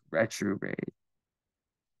Pisces retrograde.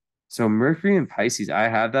 So Mercury in Pisces, I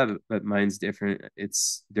have that, but mine's different.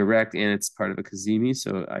 It's direct and it's part of a Kazemi,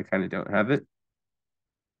 so I kind of don't have it.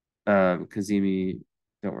 Kazemi,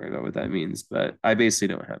 don't worry about what that means, but I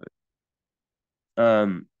basically don't have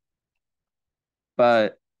it.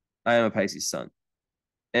 But I am a Pisces sun,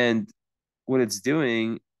 and what it's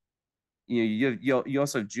doing, you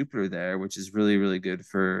also have Jupiter there, which is really really good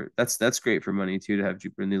for that's great for money too to have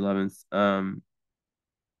Jupiter in the 11th. And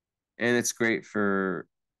it's great for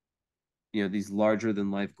these larger than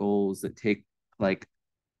life goals that take like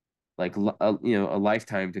a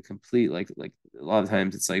lifetime to complete. Like a lot of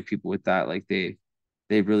times it's like people with that like they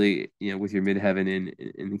really with your midheaven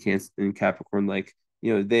in the Cancer in Capricorn like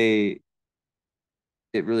they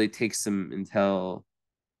it really takes them until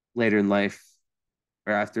later in life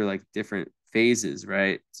or after like different phases,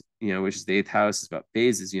 right? Which is the eighth house is about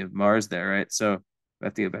phases. You have Mars there, right? So I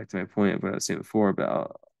have to get back to my point of what I was saying before, but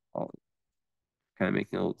I'll kind of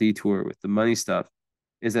making a little detour with the money stuff.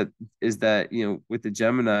 Is that with the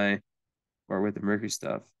Gemini or with the Mercury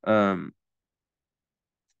stuff?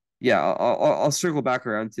 Yeah, I'll circle back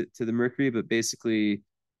around to the Mercury, but basically,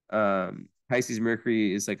 Pisces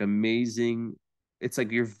Mercury is like amazing. It's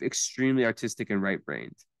like you're extremely artistic and right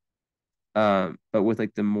brained. But with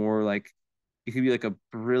like the more like you could be like a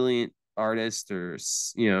brilliant artist or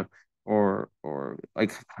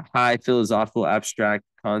like high philosophical abstract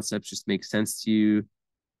concepts just make sense to you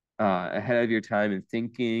ahead of your time in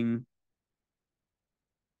thinking,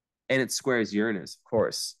 and it squares Uranus, of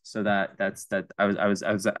course. So that's that.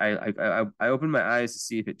 I opened my eyes to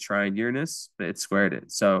see if it trined Uranus, but it squared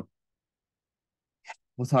it. So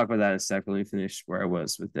we'll talk about that in a second. Let me finish where I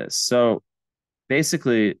was with this. So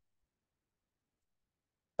basically,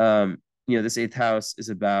 this eighth house is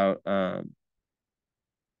about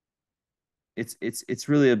it's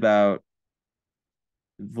really about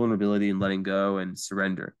vulnerability and letting go and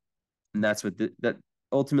surrender, and that's what that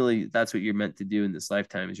ultimately that's what you're meant to do in this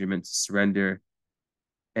lifetime is you're meant to surrender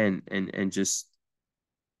and just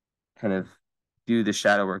kind of do the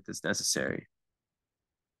shadow work that's necessary.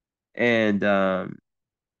 And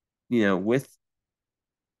with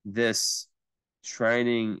this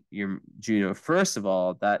trining your Juno, first of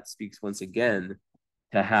all, that speaks once again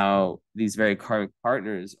to how these very karmic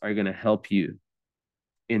partners are going to help you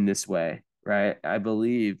in this way, right? I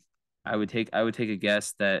believe I would take a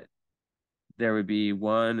guess that there would be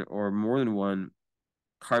one or more than one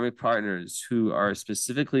karmic partners who are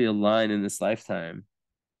specifically aligned in this lifetime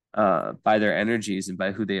by their energies and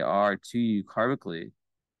by who they are to you karmically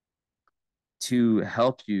to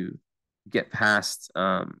help you get past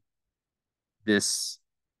this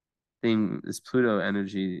thing, this Pluto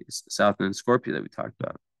energy, South Node Scorpio that we talked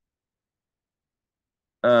about.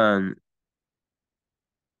 Um,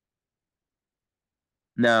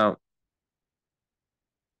 Now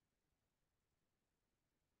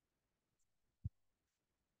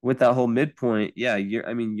with that whole midpoint, yeah,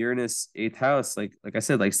 I mean Uranus eighth house, like I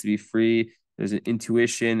said, likes to be free. There's an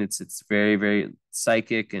intuition. It's very very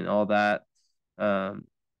psychic and all that. Um,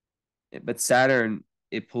 but Saturn,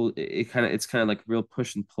 it's kind of like real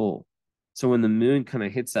push and pull. So when the moon kind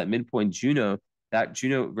of hits that midpoint Juno, that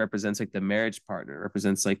Juno represents like the marriage partner,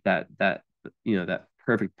 represents like that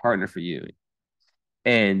perfect partner for you.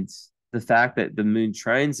 And the fact that the moon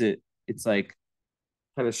trines it, it's like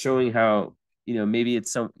kind of showing how, maybe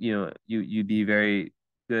it's you'd be very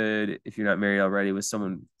good if you're not married already with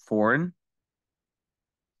someone foreign,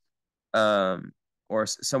 um, or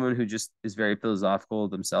someone who just is very philosophical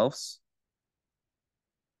themselves.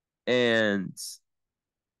 And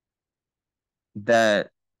that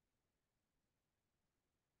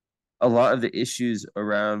a lot of the issues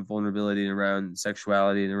around vulnerability and around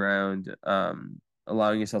sexuality and around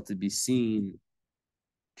allowing yourself to be seen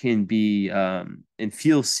can be and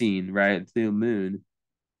feel seen right through the moon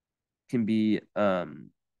can be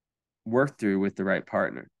worked through with the right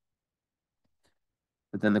partner.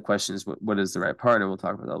 But then the question is, what is the right partner? We'll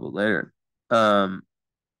talk about that a little later. Um,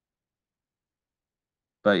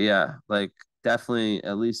 but yeah, like definitely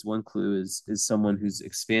at least one clue is someone who's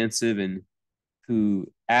expansive and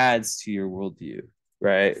who adds to your worldview,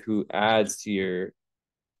 right? Who adds to your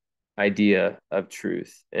idea of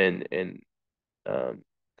truth and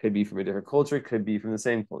could be from a different culture, could be from the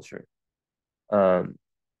same culture. Um,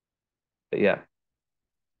 but yeah.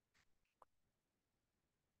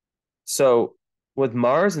 So with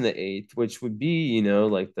Mars in the eighth, which would be,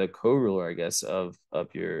 like the co-ruler, I guess, of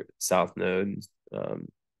your South Node, um,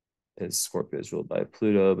 as Scorpio is ruled by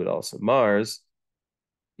Pluto, but also Mars,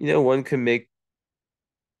 one can make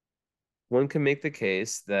the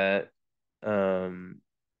case that um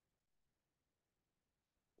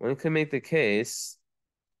one can make the case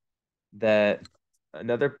that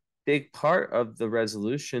another big part of the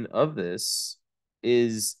resolution of this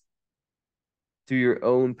is through your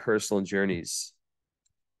own personal journeys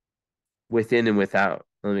within and without.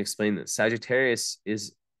 Let me explain this. Sagittarius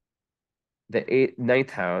is the ninth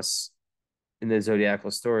house in the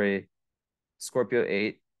zodiacal story, Scorpio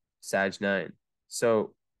 8, Sag 9.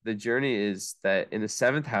 So the journey is that in the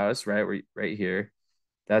seventh house, right here,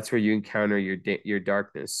 that's where you encounter your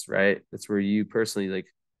darkness, right? That's where you personally like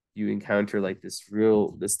you encounter like this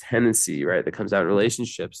tendency, right, that comes out in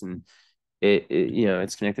relationships, and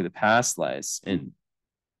it's connected to past lives, and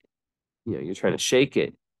you're trying to shake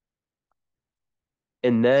it.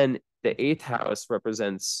 And then the eighth house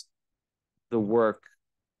represents the work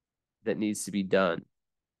that needs to be done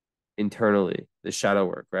internally, the shadow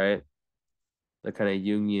work, right? The kind of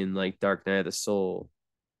Jungian, like dark night of the soul,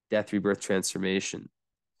 death, rebirth, transformation.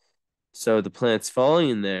 So the planet's falling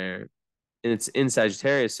in there, and it's in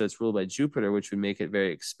Sagittarius, so it's ruled by Jupiter, which would make it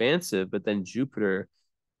very expansive. But then Jupiter,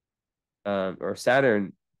 or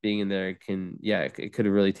Saturn being in there it could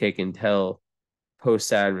have really taken till post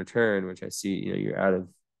Saturn return, which I see, you're out of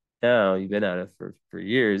now, you've been out of for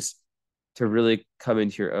years, to really come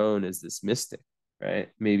into your own as this mystic, right?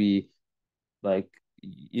 Maybe like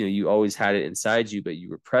you always had it inside you, but you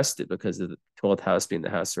repressed it because of the 12th house being the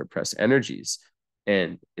house of repressed energies.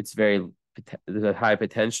 And there's a high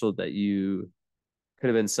potential that you could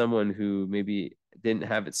have been someone who maybe didn't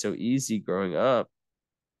have it so easy growing up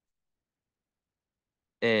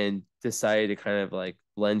and decided to kind of like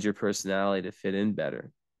blend your personality to fit in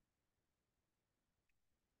better.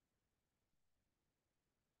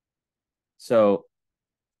 So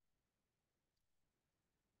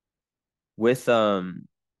with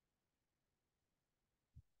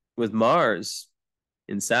with Mars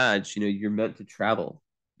in Sag, you're meant to travel.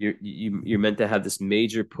 You're meant to have this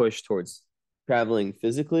major push towards traveling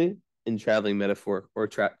physically and traveling metaphoric or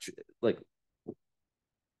like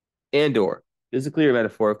and or physically or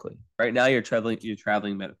metaphorically. Right now you're traveling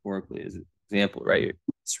metaphorically as an example, right?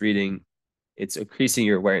 It's reading, it's increasing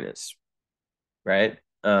your awareness, right?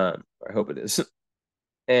 I hope it is.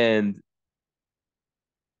 And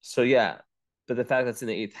so yeah, but the fact that's in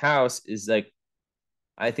the eighth house is like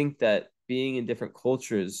I think that being in different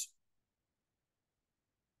cultures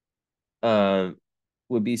um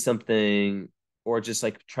would be something, or just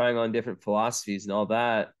like trying on different philosophies and all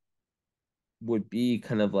that would be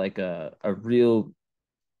kind of like a real,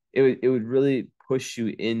 it would really push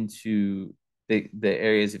you into the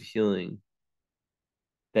areas of healing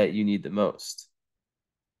that you need the most.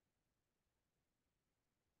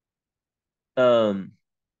 Um,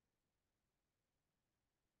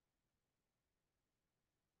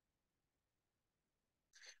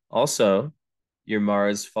 Also, your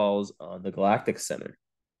Mars falls on the galactic center.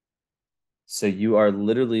 So you are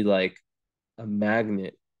literally like a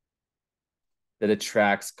magnet that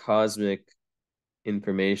attracts cosmic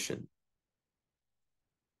information.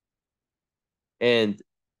 And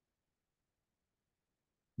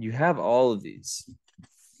you have all of these.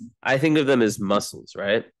 I think of them as muscles,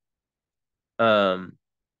 right? Um,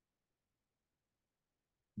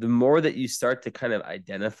 the more that you start to kind of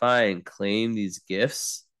identify and claim these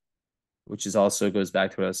gifts, which is also goes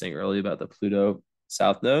back to what I was saying earlier about the Pluto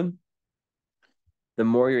South Node, the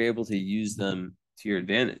more you're able to use them to your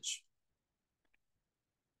advantage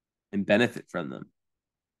and benefit from them.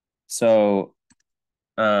 So,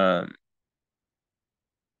 um,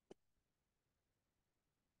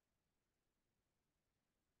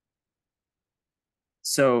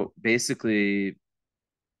 so basically,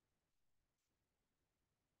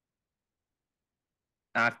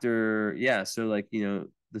 so like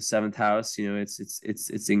the seventh house,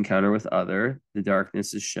 it's encounter with other. The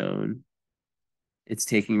darkness is shown. It's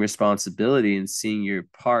taking responsibility and seeing your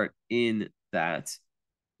part in that.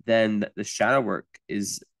 Then the shadow work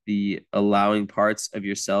is the allowing parts of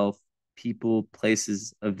yourself people,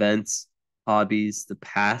 places, events, hobbies, the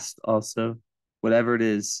past also, whatever it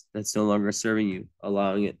is that's no longer serving you,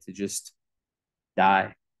 allowing it to just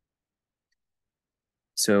die.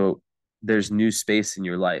 So there's new space in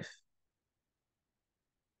your life.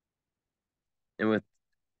 And with,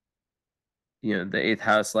 the eighth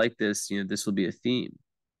house like this, this will be a theme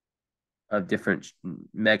of different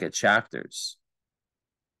mega chapters.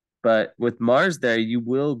 But with Mars there, you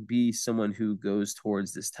will be someone who goes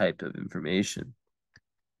towards this type of information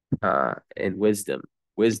and wisdom.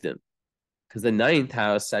 Because the ninth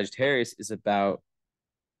house, Sagittarius, is about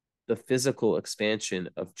the physical expansion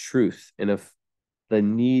of truth and of the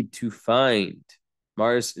need to find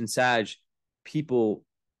Mars and Sag. People,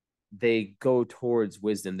 they go towards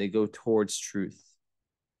wisdom, they go towards truth,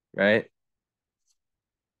 right?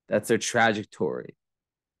 That's their trajectory.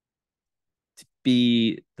 To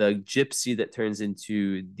be the gypsy that turns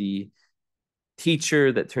into the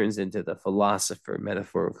teacher, that turns into the philosopher,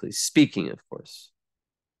 metaphorically speaking, of course.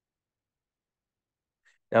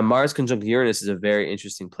 Now, Mars conjunct Uranus is a very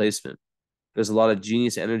interesting placement. There's a lot of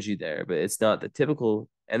genius energy there, but it's not the typical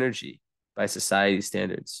energy by society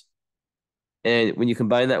standards. And when you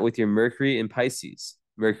combine that with your Mercury in Pisces,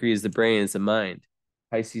 Mercury is the brain, it's the mind.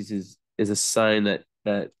 Pisces is a sign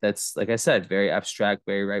that's, like I said, very abstract,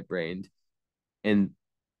 very right-brained, and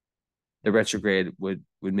the retrograde would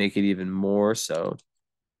make it even more so.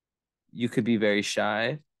 You could be very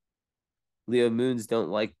shy. Leo moons don't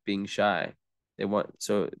like being shy. They want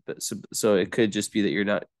so it could just be that you're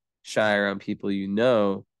not shy around people you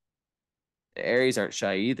know. Aries aren't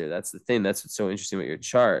shy either. That's the thing. That's what's so interesting about your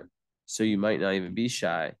chart. So you might not even be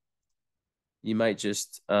shy. You might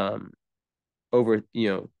just over,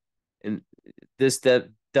 and this that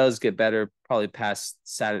does get better probably past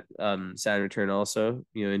Saturn return also,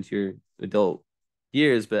 into your adult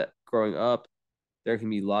years, but growing up there can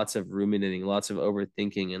be lots of ruminating, lots of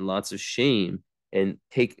overthinking, and lots of shame, and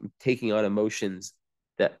taking on emotions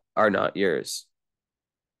that are not yours.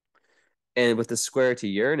 And with the square to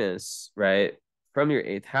Uranus, right, from your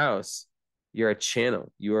eighth house, you're a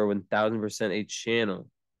channel. You are 1000% a channel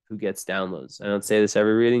who gets downloads. I don't say this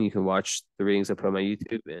every reading. You can watch the readings I put on my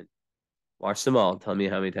YouTube and watch them all. Tell me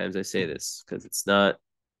how many times I say this, because it's not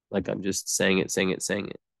like I'm just saying it.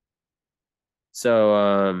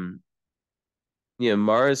 So,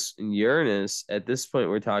 Mars and Uranus, at this point,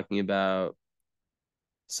 we're talking about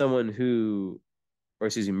someone who, or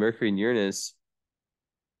excuse me, Mercury and Uranus,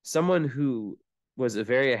 someone who was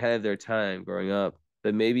very ahead of their time growing up,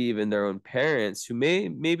 but maybe even their own parents, who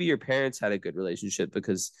maybe your parents had a good relationship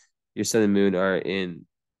because your sun and moon are in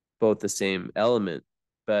both the same element,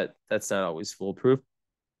 but that's not always foolproof,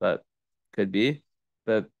 but could be.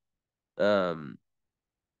 But the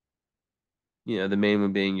main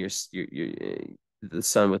one being your the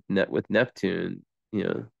sun with Neptune,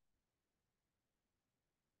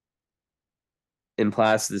 in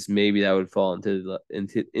Placidus, maybe that would fall into the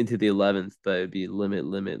 11th, but it'd be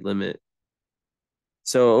limit.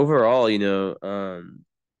 So overall,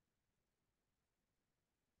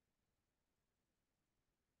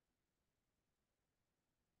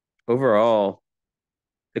 overall,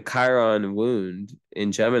 the Chiron wound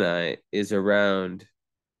in Gemini is around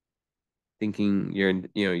thinking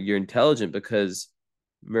you're intelligent, because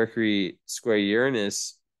Mercury square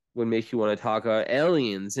Uranus would make you want to talk about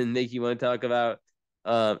aliens and make you want to talk about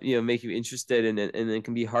make you interested in it, and it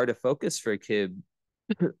can be hard to focus for a kid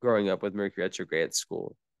growing up with Mercury retrograde at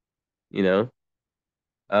school. You know,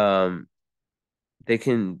 um, they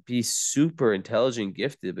can be super intelligent,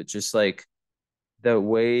 gifted, but just like the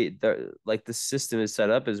way the system is set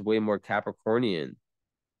up is way more Capricornian,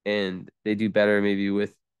 and they do better maybe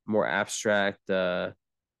with more abstract, more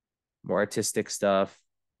artistic stuff,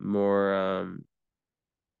 more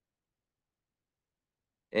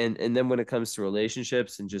and then when it comes to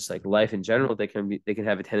relationships and just like life in general, they can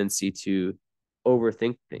have a tendency to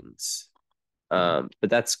overthink things. But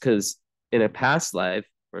that's because in a past life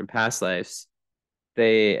or in past lives,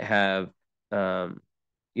 they have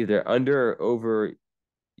either under or over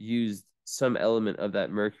used some element of that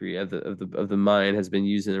Mercury of the mind has been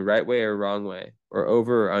used in the right way or wrong way, or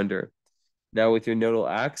over or under. Now with your nodal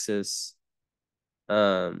axis,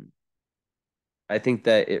 um, I think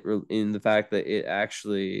that in the fact that it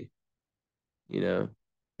actually, you know,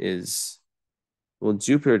 is, well,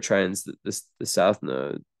 Jupiter trines the south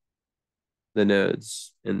node, the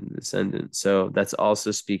nodes in the descendant. So that's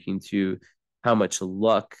also speaking to how much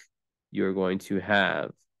luck you're going to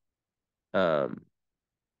have um,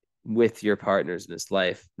 with your partners in this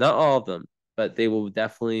life. Not all of them, but they will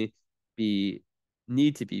definitely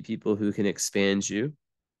need to be people who can expand you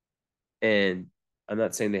and I'm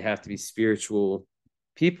not saying they have to be spiritual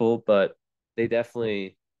people, but they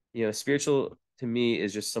definitely, spiritual to me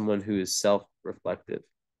is just someone who is self-reflective.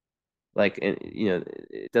 Like, and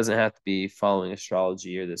it doesn't have to be following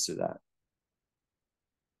astrology or this or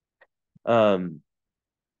that. Um,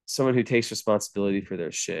 Someone who takes responsibility for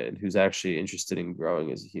their shit, who's actually interested in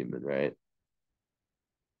growing as a human, right?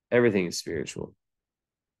 Everything is spiritual.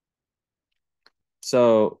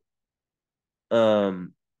 So,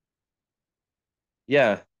 um,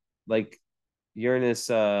 yeah, like Uranus,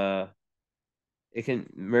 it can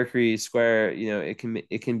Mercury square, it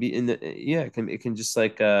can be in the yeah, it can just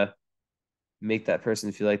like make that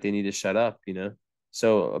person feel like they need to shut up.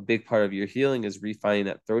 So a big part of your healing is refining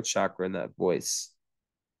that throat chakra and that voice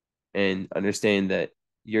and understanding that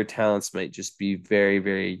your talents might just be very,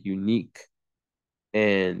 very unique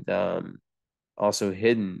and also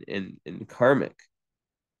hidden in karmic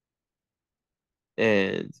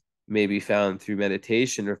and maybe found through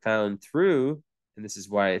meditation or found through, and this is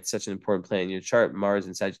why it's such an important planet in your chart, Mars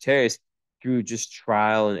and Sagittarius, through just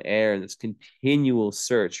trial and error and this continual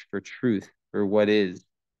search for truth, for what is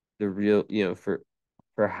the real, for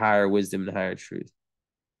higher wisdom and higher truth.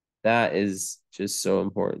 That is just so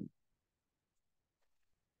important.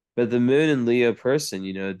 But the moon and Leo person,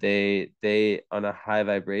 they on a high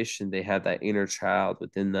vibration, they have that inner child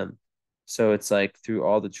within them. So it's like through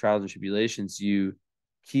all the trials and tribulations, you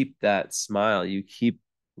keep that smile, you keep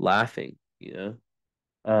laughing.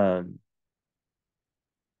 Um,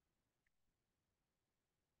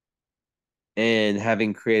 and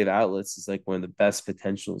having creative outlets is like one of the best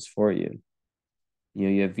potentials for you.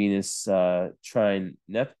 You have Venus trine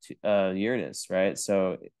Neptune, Uranus, right?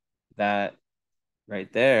 So that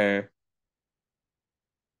right there,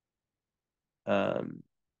 um,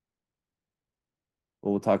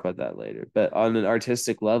 well, we'll talk about that later. But on an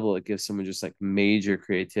artistic level, it gives someone just like major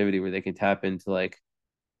creativity where they can tap into like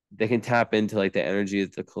the energy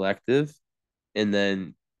of the collective, and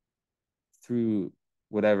then through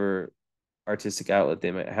whatever artistic outlet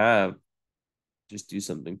they might have, just do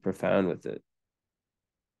something profound with it.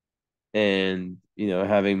 And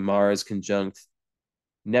having Mars conjunct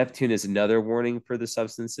Neptune is another warning for the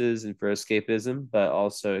substances and for escapism, but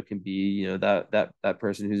also it can be, that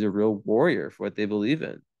person who's a real warrior for what they believe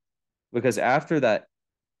in. Because after that,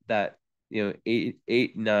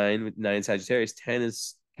 8, 9 with 9 Sagittarius, 10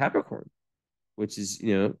 is Capricorn, which is,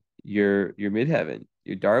 your midheaven,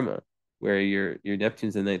 your Dharma, where your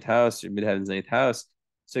Neptune's in the ninth house, your midheaven's ninth house.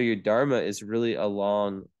 So your Dharma is really a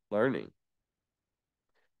long learning.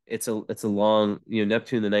 It's a long,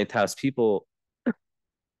 Neptune, the ninth house people,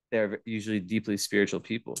 they're usually deeply spiritual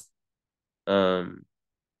people. Um,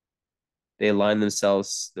 they align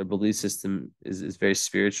themselves, their belief system is very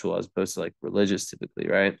spiritual as opposed to like religious typically,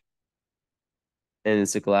 right? And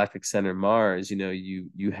it's a galactic center Mars,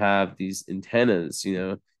 you have these antennas,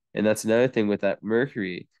 and that's another thing with that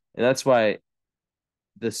Mercury. And that's why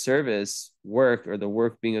the service work or the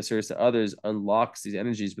work being of service to others unlocks these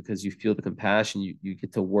energies because you feel the compassion. You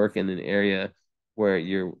get to work in an area where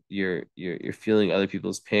you're feeling other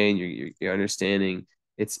people's pain, you're understanding.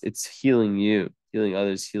 It's healing you, healing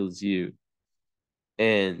others heals you.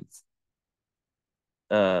 And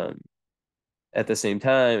um at the same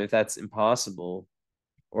time, if that's impossible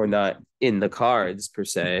or not in the cards per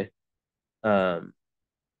se, um,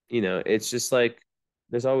 it's just like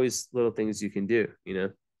there's always little things you can do.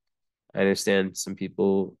 I understand some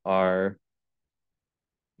people are,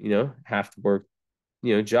 have to work,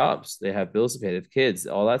 jobs. They have bills to pay, they have kids,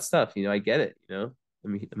 all that stuff. I get it. I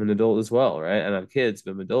mean, I'm an adult as well, right? I don't have kids,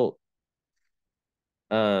 but I'm an adult.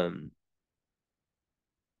 Um,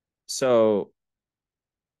 so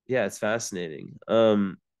yeah, it's fascinating.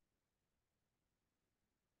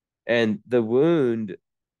 And the wound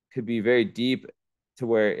could be very deep to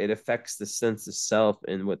where it affects the sense of self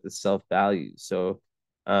and what the self values. So,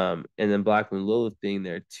 and then Black Moon Lilith being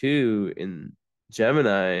there too in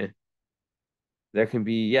Gemini, there can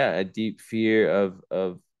be, yeah, a deep fear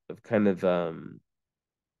of kind of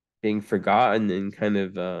being forgotten and kind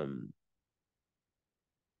of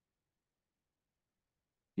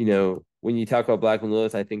when you talk about Black Moon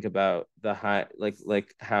Lilith, I think about the high,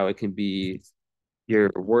 like how it can be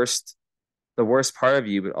your worst, the worst part of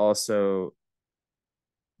you, but also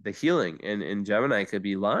the healing. And in Gemini could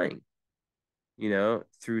be lying,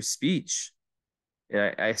 through speech.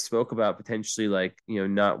 And I spoke about potentially like,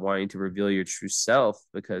 not wanting to reveal your true self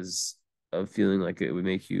because of feeling like it would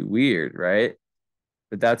make you weird, right?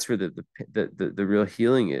 But that's where the real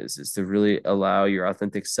healing is to really allow your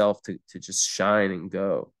authentic self to just shine and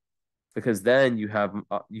go. Because then you have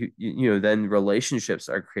then relationships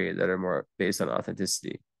are created that are more based on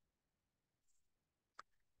authenticity.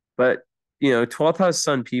 But 12th house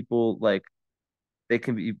sun people, like, they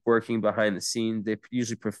can be working behind the scenes. They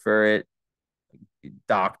usually prefer it.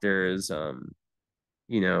 Doctors,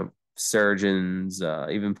 surgeons,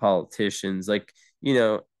 even politicians, like, you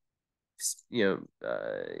know,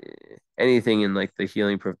 anything in like the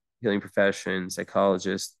healing profession,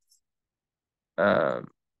 psychologists, um,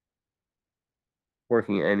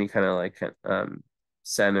 working at any kind of like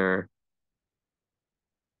center,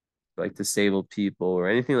 like disabled people or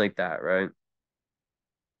anything like that, right?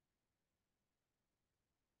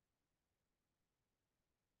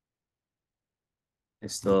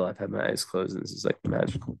 I've had my eyes closed, and this is like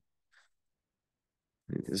magical.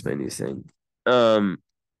 This is my new thing. Um,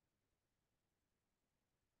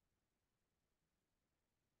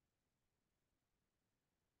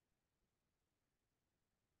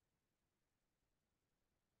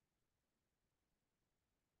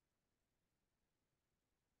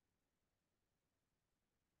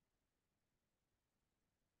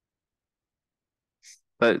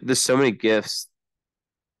 but there's so many gifts,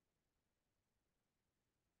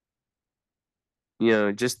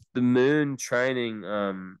 just the moon trining,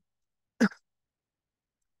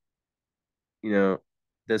 you know,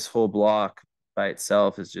 this whole block by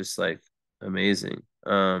itself is just like amazing.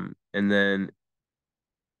 And then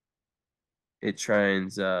it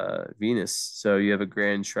trines Venus. So you have a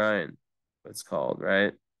grand trine, what's called,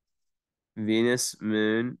 right? Venus,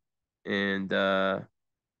 moon, and I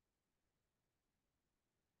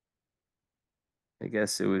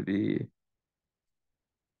guess it would be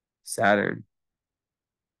Saturn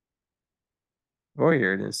or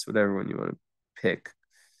Uranus, whatever one you want to pick.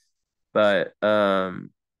 But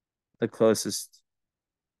the closest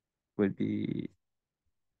would be,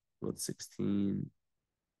 well, 16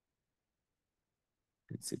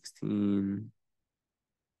 and 16.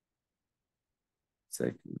 It's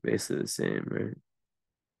like basically the same, right?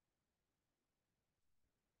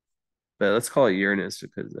 But let's call it Uranus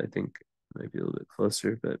because I think it might be a little bit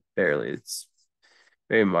closer, but barely. It's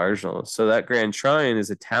very marginal. So that grand trine is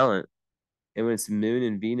a talent. And when it's Moon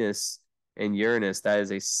and Venus and Uranus, that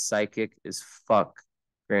is a psychic as fuck.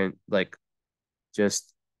 Grand, like,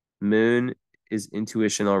 just Moon is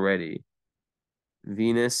intuition already.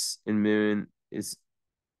 Venus and Moon is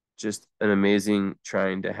just an amazing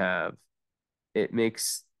trine to have. It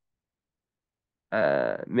makes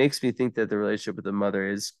me think that the relationship with the mother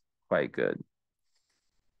is quite good.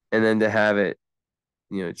 And then to have it,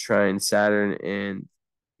 trine Saturn and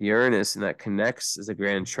Uranus, and that connects as a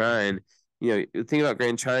grand trine. The thing about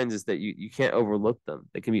grand trines is that you can't overlook them.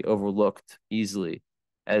 They can be overlooked easily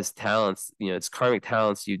as talents. It's karmic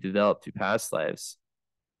talents you develop through past lives.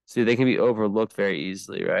 So they can be overlooked very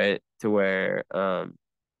easily, right? To where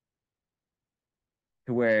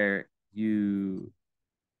you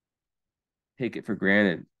take it for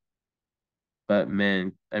granted. But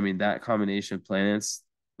man, I mean, that combination of planets,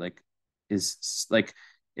 like, is like,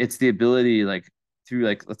 it's the ability, like, through,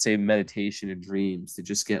 like, let's say meditation and dreams, to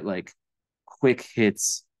just get like quick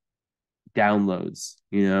hits, downloads,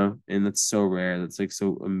 and that's so rare. That's like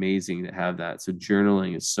so amazing to have that. So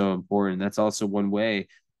journaling is so important. That's also one way,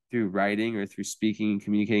 through writing or through speaking and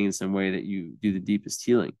communicating in some way, that you do the deepest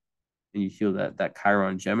healing, and you heal that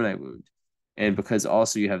Chiron Gemini wound. And because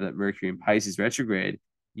also you have that Mercury in Pisces retrograde,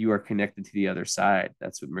 you are connected to the other side.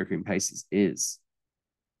 That's what Mercury in Pisces is,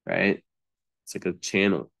 right? It's like a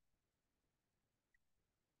channel.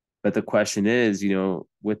 But the question is,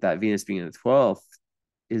 with that Venus being in the 12th,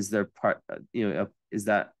 is there is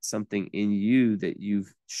that something in you that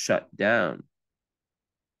you've shut down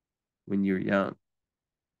when you're young?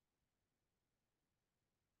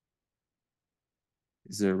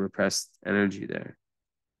 Is there repressed energy there?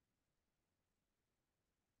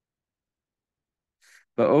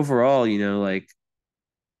 But overall, like,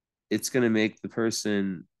 it's going to make the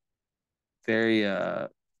person very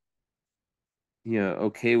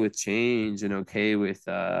okay with change and okay with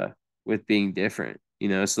being different,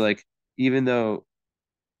 so like, even though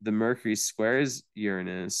the Mercury squares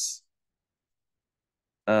Uranus,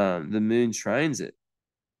 the moon trines it.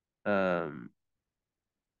 um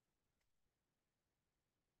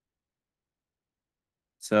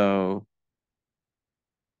so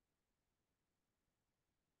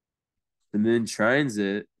the moon trines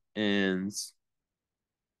it, and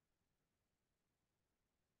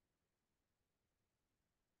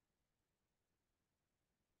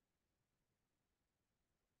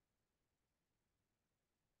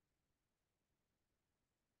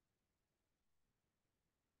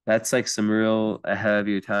that's like some real ahead of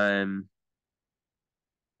your time,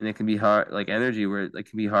 and it can be hard, like energy, where it, like,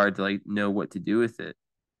 can be hard to like know what to do with it.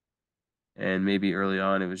 and maybe early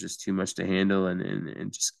on it was just too much to handle,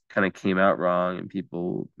 and just kind of came out wrong, and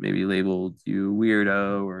people maybe labeled you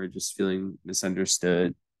weirdo or just feeling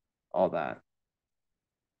misunderstood, all that.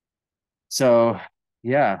 So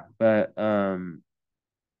yeah, but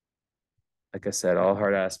like I said, all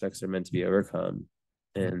hard aspects are meant to be overcome.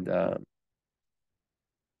 And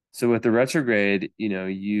so with the retrograde,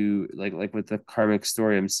 you like with the karmic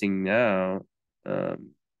story I'm seeing now,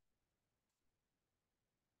 um,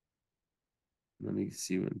 let me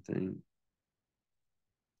see one thing.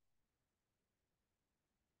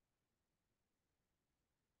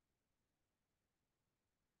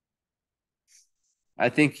 I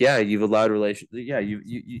think yeah, you've allowed relation. Yeah,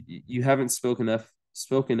 you haven't spoken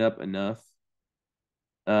up enough,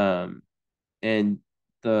 um, and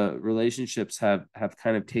the relationships have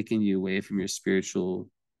kind of taken you away from your spiritual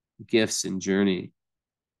gifts and journey.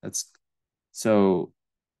 That's so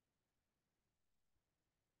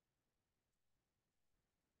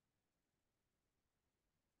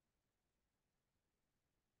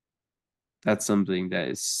that's something that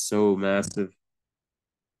is so massive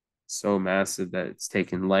that it's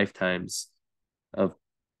taken lifetimes of,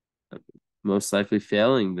 of most likely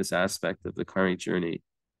failing this aspect of the karmic journey.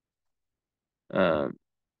 Um,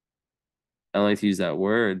 I don't like to use that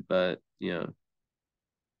word, but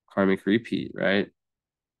karmic repeat, right?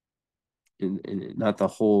 And not the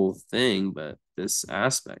whole thing, but this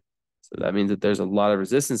aspect. So that means that there's a lot of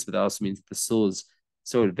resistance, but that also means that the soul is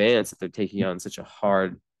so advanced that they're taking on such a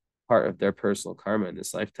hard part of their personal karma in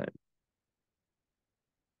this lifetime.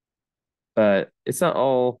 But it's not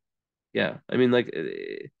all, yeah. I mean, like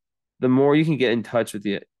the more you can get in touch with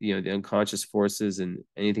the unconscious forces and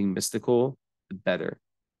anything mystical, the better.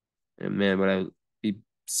 And man, would I be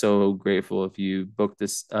so grateful if you booked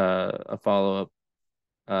this a follow up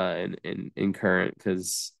in current,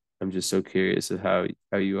 because I'm just so curious of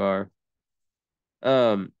how you are.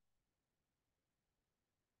 Um,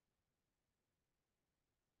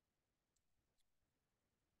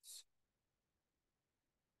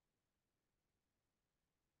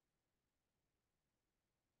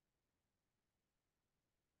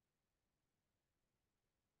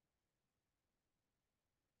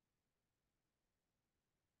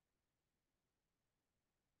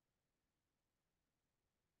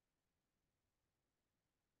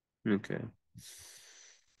 okay.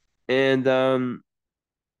 And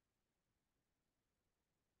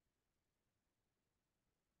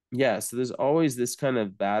yeah, so there's always this kind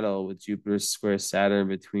of battle with Jupiter square Saturn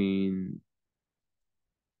between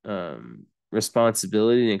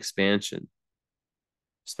responsibility and expansion.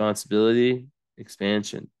 Responsibility,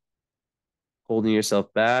 expansion, holding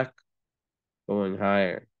yourself back, going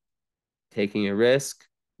higher, taking a risk,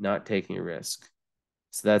 not taking a risk.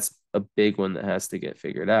 So that's a big one that has to get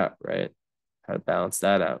figured out, right? How to balance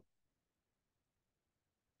that out.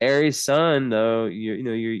 Aries Sun, though,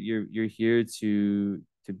 you're here to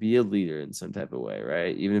be a leader in some type of way,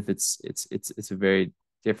 right? Even if it's a very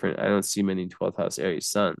different. I don't see many 12th house Aries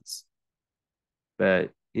Suns,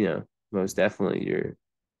 but most definitely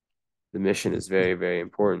the mission is very, very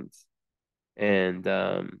important. And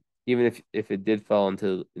even if it did fall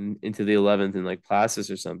into the 11th in like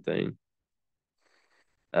classes or something,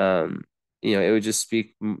 um, it would just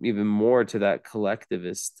speak even more to that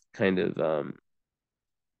collectivist kind of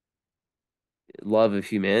love of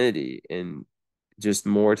humanity, and just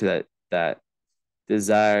more to that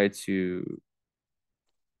desire to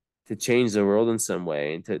change the world in some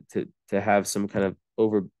way, and to have some kind of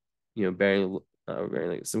bearing bearing,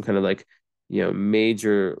 like some kind of like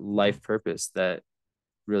major life purpose that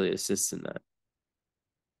really assists in that.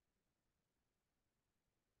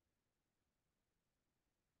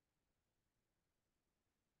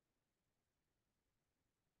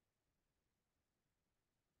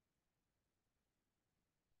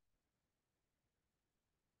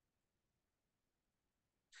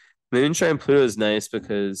 Moonshine Pluto is nice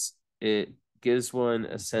because it gives one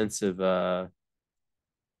a sense of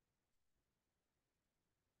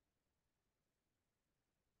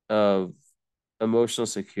emotional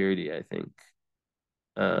security, I think.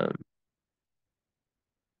 Um,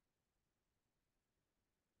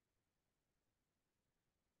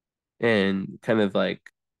 and kind of like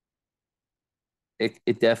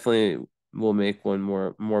it definitely will make one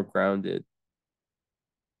more grounded.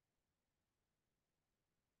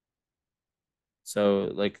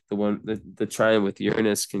 So like the trine with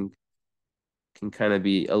Uranus can kind of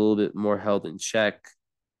be a little bit more held in check.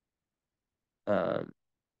 Um,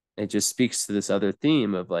 it just speaks to this other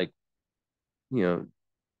theme of like, you know,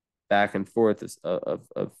 back and forth of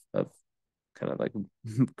kind of like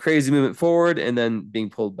crazy movement forward and then being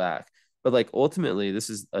pulled back. But like ultimately, this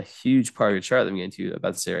is a huge part of your chart that I'm getting to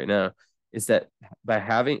about to say right now, is that by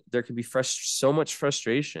having there can be so much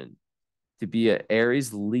frustration to be a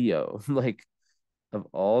Aries Leo, like of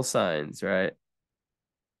all signs, right?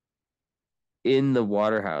 In the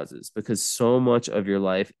water houses, because so much of your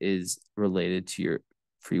life is related to your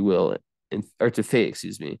free will and or to fate,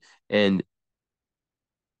 excuse me. And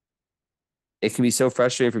it can be so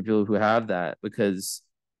frustrating for people who have that because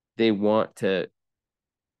they want to,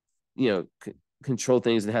 you know, control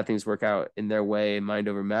things and have things work out in their way, mind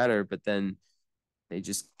over matter, but then they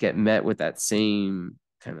just get met with that same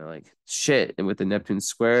kind of like shit. And with the Neptune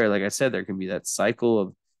square, like I said, there can be that cycle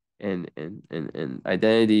of and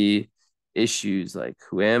identity issues like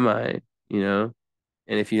who am I, you know?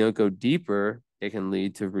 And if you don't go deeper, it can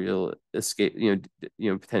lead to real escape,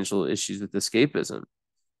 potential issues with escapism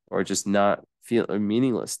or just not feel or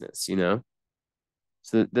meaninglessness, you know?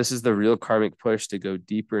 So this is the real karmic push to go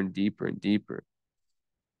deeper and deeper and deeper.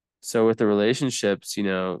 So with the relationships,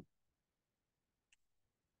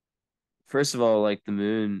 first of all, like the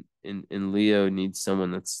moon in Leo needs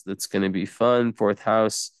someone that's going to be fun. Fourth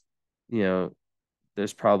house, you know,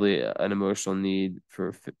 there's probably an emotional need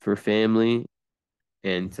for family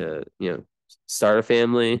and to start a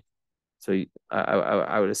family. So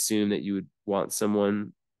I would assume that you would want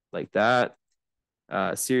someone like that.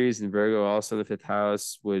 Ceres and Virgo also in the fifth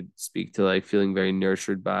house would speak to like feeling very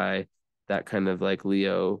nurtured by that kind of like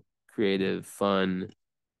Leo creative, fun,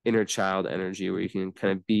 inner child energy where you can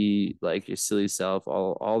kind of be like your silly self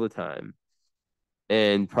all the time.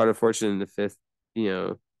 And part of fortune in the fifth, you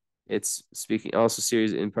know, it's speaking also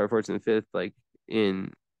Ceres in part of fortune in the fifth, like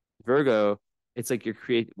in Virgo, it's like you're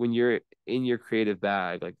create when you're in your creative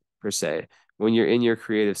bag, like per se, when you're in your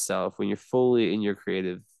creative self, when you're fully in your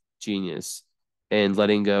creative genius and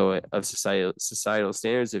letting go of societal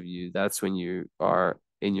standards of you, that's when you are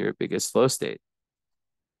in your biggest flow state.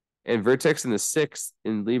 And Vertex in the sixth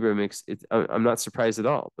in Libra makes it, I'm not surprised at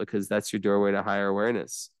all because that's your doorway to higher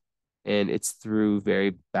awareness. And it's through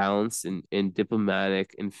very balanced and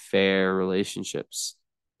diplomatic and fair relationships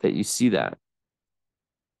that you see that.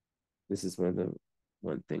 This is one of the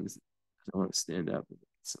one things I want to stand up.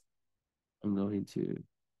 So I'm going to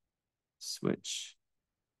switch.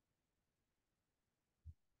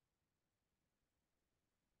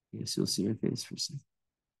 I guess you'll see my face for a second.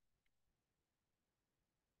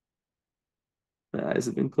 My eyes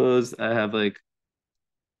have been closed. I have like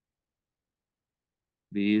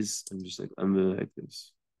these. I'm just like, I'm really like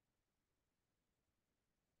this.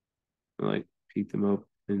 I like peek them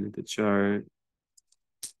open at the chart.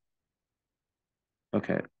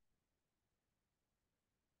 Okay.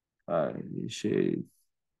 Shade.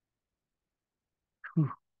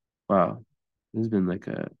 Whew. Wow. This has been like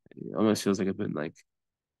it almost feels like I've been like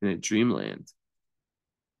in a dreamland.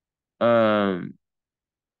 Um,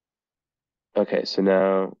 okay, so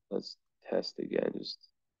now let's test again. Just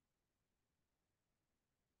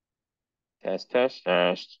test.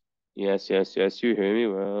 Yes, you hear me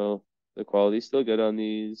well. The quality's still good on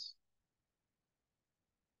these.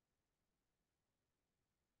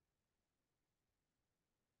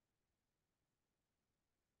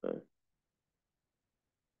 Uh,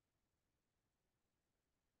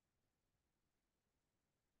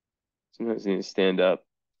 Sometimes you need to stand up,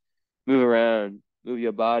 move around, move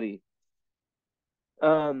your body.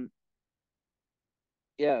 Um,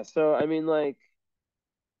 yeah, so I mean like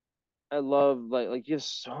I love like you have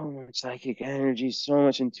so much psychic energy, so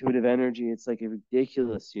much intuitive energy. It's like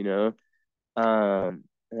ridiculous, you know? And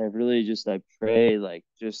I really just I pray like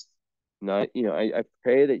just not I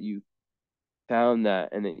pray that you found that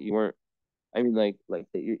and that you weren't I mean like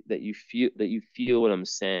that you feel what I'm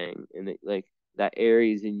saying and that like that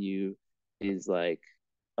Aries in you is like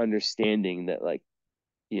understanding that like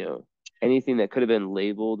anything that could have been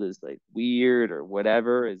labeled as like weird or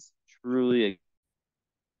whatever is truly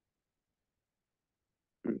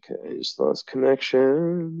okay. I just lost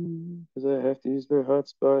connection because I have to use my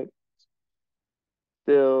hotspot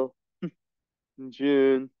still in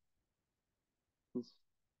June. It's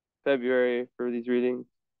February for these readings.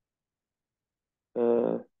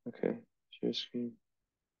 Okay, share screen.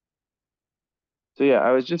 So yeah,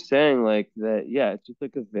 I was just saying like that. Yeah, it's just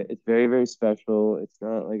like it's very very special. It's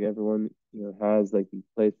not like everyone has like these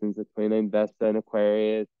placements. The 29 Vesta in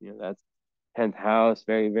Aquarius. That's 10th house.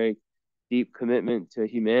 Very very deep commitment to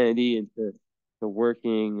humanity and to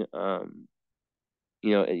working.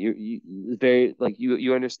 You very like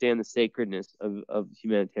you understand the sacredness of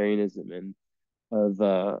humanitarianism and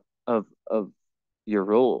of your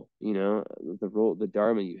role. The role, the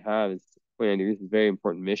dharma you have is 29 degrees is a very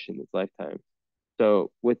important mission this lifetime.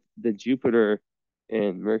 So with the Jupiter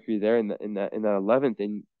and Mercury there in that 11th,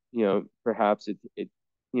 and perhaps it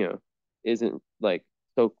isn't like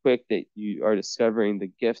so quick that you are discovering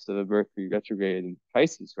the gifts of a Mercury retrograde in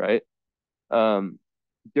Pisces, right? Um,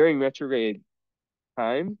 During retrograde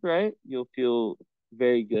times, right, you'll feel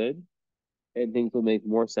very good and things will make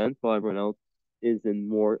more sense while everyone else is in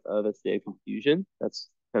more of a state of confusion. That's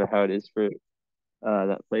kind of how it is for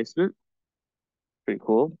that placement. Pretty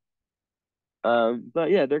cool.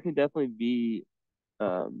 But yeah, there can definitely be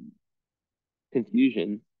um,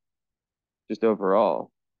 confusion just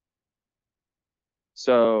overall.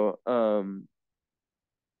 So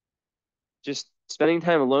just spending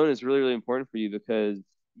time alone is really, really important for you because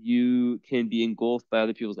you can be engulfed by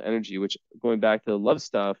other people's energy, which going back to the love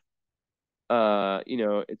stuff,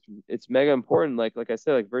 it's mega important. Like I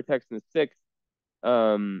said, like Vertex in the sixth,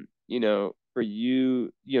 for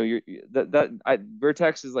you, you're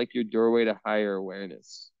Vertex is like your doorway to higher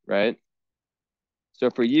awareness, right? So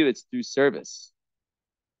for you, it's through service.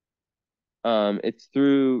 It's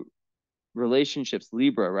through relationships,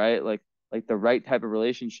 Libra, right? Like the right type of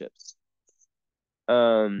relationships.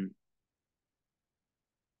 Um,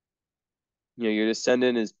 your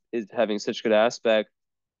descendant is having such good aspect.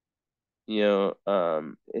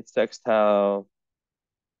 It's sextile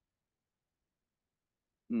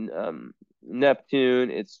Neptune,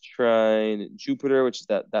 it's trine Jupiter, which is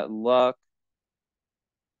that luck.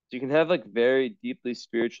 So you can have like very deeply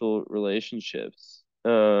spiritual relationships.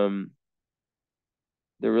 There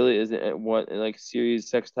really isn't one like Ceres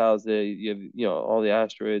sextiles that you have, all the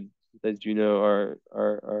asteroids that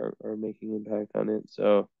are making impact on it.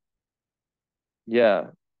 So yeah,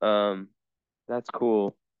 that's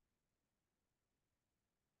cool.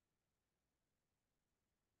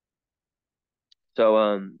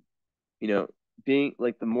 So you know, being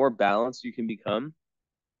like the more balanced you can become,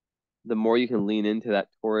 the more you can lean into that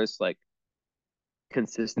Taurus like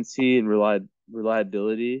consistency and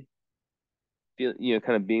reliability, feel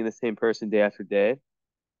kind of being the same person day after day,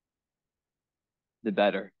 the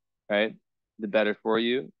better, right? The better for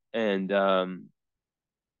you, and the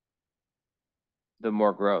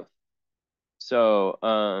more growth. So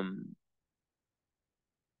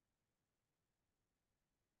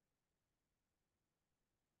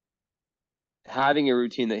having a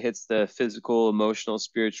routine that hits the physical, emotional,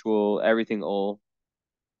 spiritual, everything all,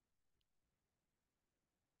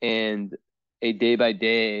 and a day by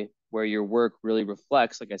day where your work really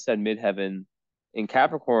reflects, like I said, midheaven in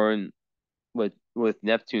Capricorn with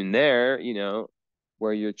Neptune there,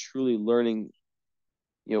 where you're truly learning,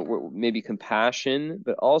 maybe compassion,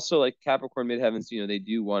 but also like Capricorn midheavens, they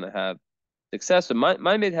do want to have success. So my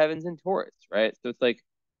midheaven's in Taurus, right? So it's like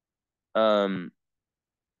um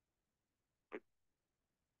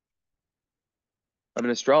I'm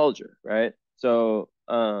an astrologer, right? So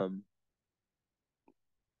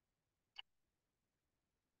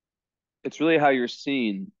it's really how you're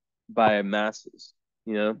seen by masses,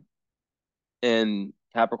 you know? And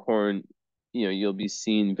Capricorn, you'll be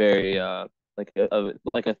seen very like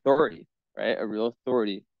authority, right? A real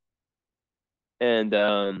authority. And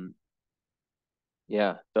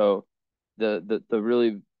yeah, so the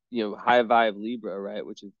really, high vibe Libra, right,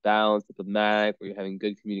 which is balanced, diplomatic, where you're having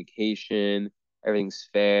good communication, everything's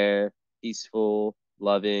fair, peaceful,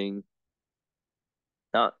 loving.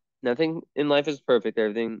 Not Nothing in life is perfect.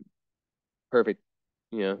 Everything perfect,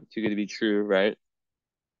 too good to be true, right?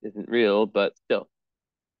 Isn't real, but still.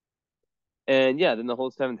 And yeah, then the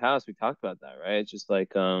whole seventh house, we talked about that, right? It's just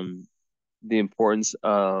like the importance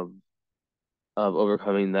of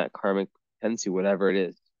overcoming that karmic tendency, whatever it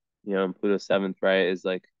is. And Pluto seventh, right, is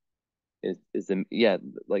like is the yeah,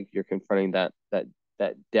 like you're confronting that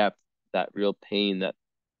depth, that real pain, that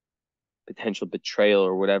potential betrayal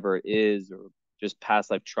or whatever it is, or just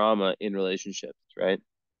past life trauma in relationships, right?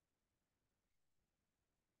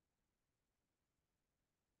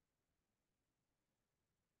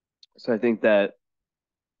 So I think that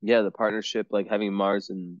yeah, the partnership, like having Mars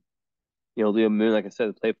and Leo Moon, like I said,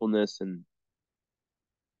 the playfulness and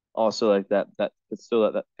also like that it's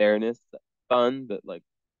still that fairness, that fun, but like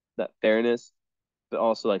that fairness, but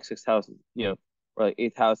also like sixth house, or like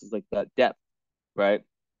eighth house is like that depth, right?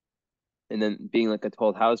 And then being like a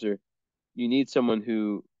 12th houser, you need someone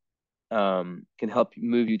who can help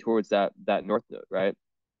move you towards that north node, right?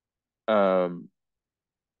 Um,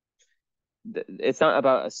 it's not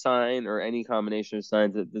about a sign or any combination of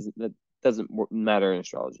signs that doesn't matter in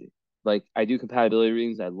astrology. Like I do compatibility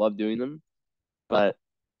readings, I love doing them, but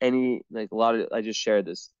any like a lot of I just shared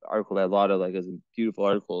this article that a lot of like is a beautiful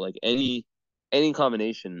article. Like any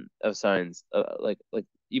combination of signs, like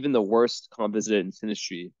even the worst composite in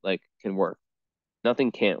synastry like can work.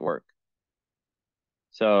 Nothing can't work.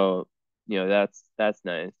 So, that's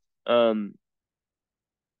nice. Um,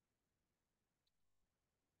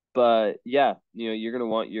 but yeah, you're gonna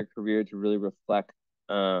want your career to really reflect,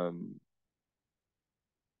 um,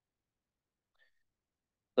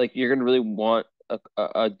 like you're gonna really want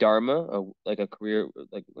a dharma, like a career,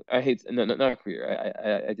 like I hate no, not a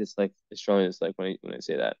career. I just like strongly dislike when I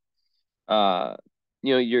say that. Uh,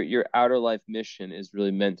 your outer life mission is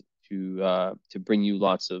really meant to bring you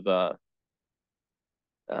lots of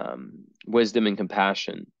wisdom and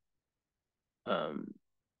compassion, um,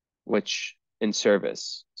 which in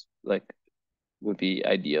service, like, would be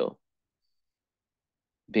ideal.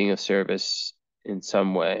 Being of service in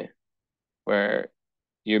some way where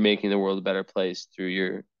you're making the world a better place through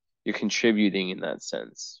you're contributing in that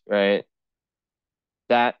sense, right?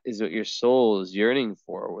 That is what your soul is yearning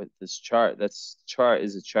for with this chart. That's chart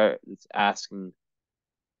is a chart that's asking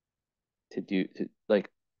to do to like,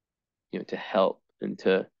 to help and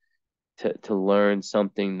to learn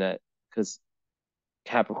something that, because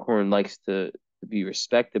Capricorn likes to be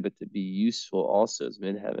respected, but to be useful also as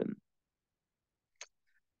midheaven.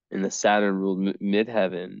 And the Saturn ruled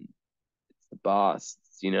midheaven, it's the boss,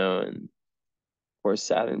 and of course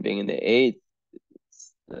Saturn being in the eighth,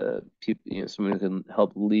 people, someone who can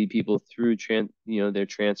help lead people through their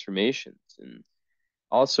transformations. And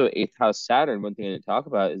also eighth house Saturn, one thing I didn't talk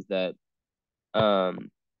about is that um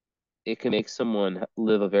it can make someone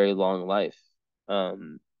live a very long life.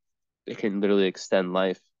 Um, it can literally extend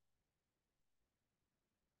life.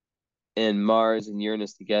 And Mars and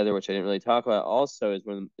Uranus together, which I didn't really talk about, also is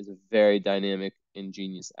a very dynamic,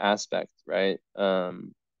 ingenious aspect, right?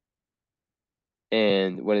 And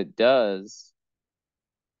what it does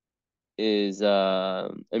is, I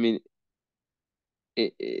mean,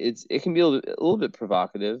 it can be a little bit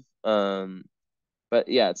provocative, but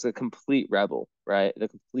yeah, it's a complete rebel, right? The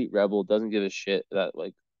complete rebel doesn't give a shit about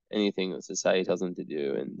like anything that society tells them to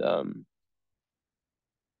do, and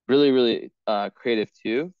really, really creative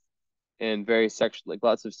too, and very sexual, like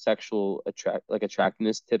lots of sexual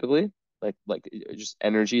attractiveness typically, like just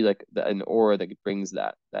energy, like an aura that brings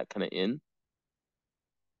that kind of in.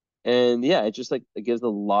 And yeah, it just like it gives a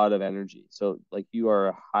lot of energy. So like you are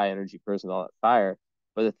a high energy person, all that fire.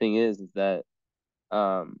 But the thing is that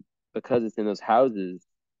um because it's in those houses,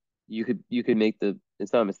 you could make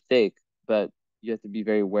it's not a mistake, but you have to be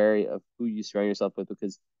very wary of who you surround yourself with,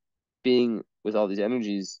 because being with all these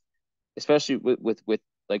energies, especially with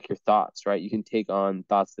like your thoughts, right? You can take on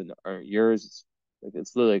thoughts that aren't yours.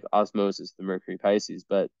 It's literally like osmosis, the Mercury Pisces.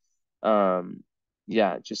 But um,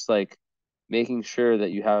 yeah, just like making sure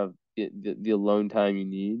that you have the alone time you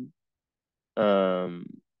need um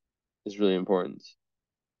is really important.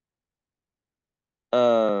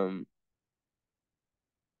 Um,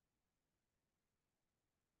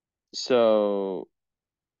 so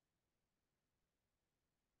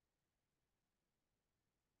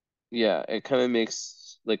yeah, it kind of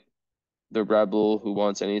makes like the rebel who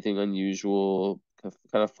wants anything unusual,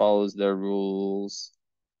 kind of follows their rules,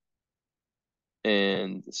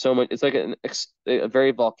 and so much. It's like a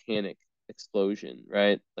very volcanic explosion,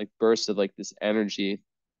 right? Like bursts of like this energy.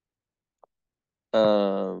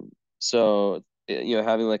 So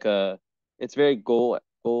having like it's very goal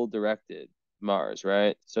directed Mars,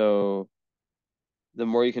 right? So the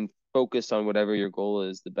more you can focus on whatever your goal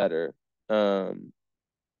is, the better. Um,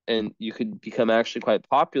 and you could become actually quite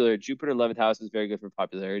popular. Jupiter in 11th house is very good for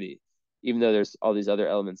popularity, even though there's all these other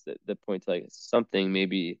elements that point to like something.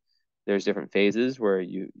 Maybe there's different phases where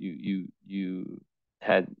you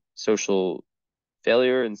had social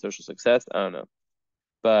failure and social success. I don't know,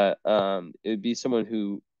 but it would be someone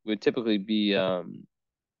who would typically be you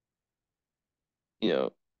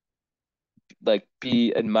know like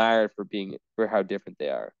be admired for how different they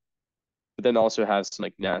are, but then also have some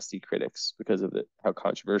like nasty critics because of how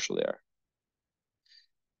controversial they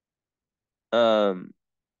are. Um,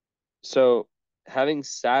 So having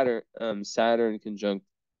Saturn conjunct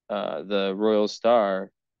the royal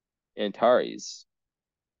star Antares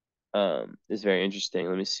is very interesting.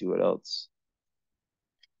 Let me see what else.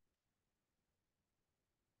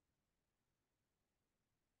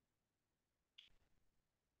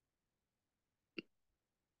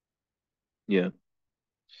 Yeah.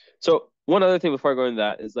 So one other thing before I go into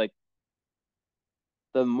that is like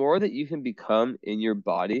the more that you can become in your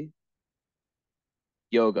body,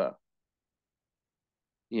 yoga,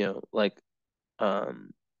 like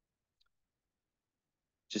um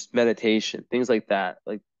just meditation, things like that.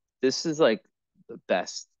 Like this is like the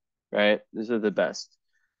best, right? These are the best.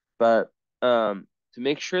 But to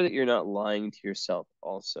make sure that you're not lying to yourself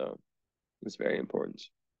also is very important.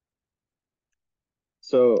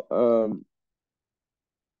 So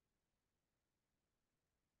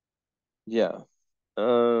Yeah.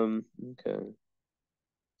 Okay.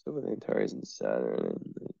 So with Antares and Saturn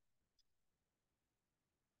and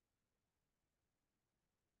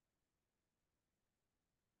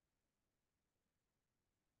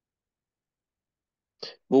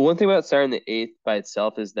well, one thing about Saturn the eighth by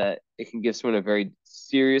itself is that it can give someone a very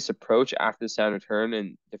serious approach after the Saturn return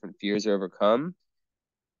and different fears are overcome.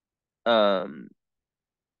 Um,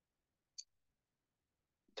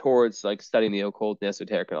 Towards like studying the occult and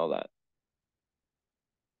esoteric and all that.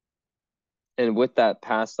 And with that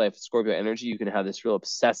past life Scorpio energy, you can have this real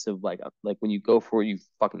obsessive like when you go for it, you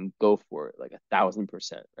fucking go for it like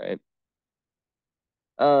 1,000%, right?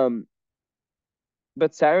 Um,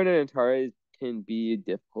 but Saturn and Antares can be a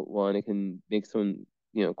difficult one. It can make someone,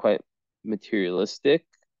 quite materialistic,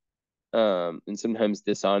 and sometimes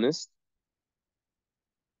dishonest.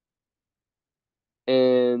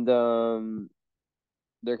 And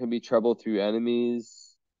there can be trouble through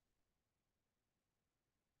enemies.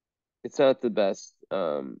 It's not the best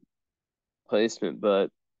placement,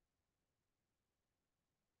 but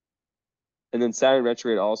and then Saturn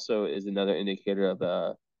retrograde also is another indicator of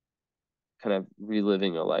kind of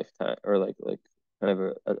reliving a lifetime or like kind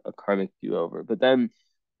of a karmic do over. But then,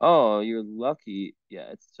 oh, you're lucky. Yeah,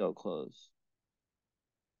 it's so close.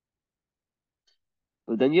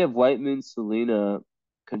 But then you have White Moon Selena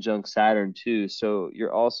conjunct Saturn too. So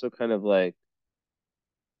you're also kind of like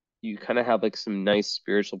you kind of have like some nice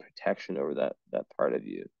spiritual protection over that part of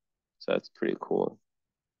you. So that's pretty cool.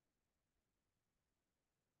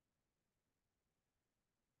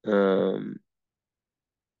 Um,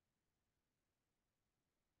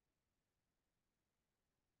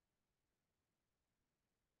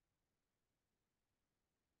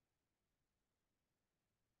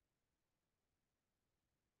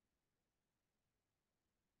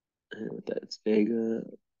 that's Vega.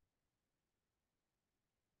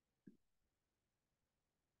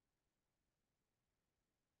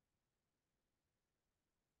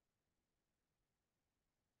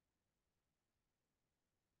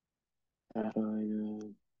 How do I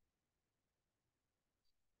know?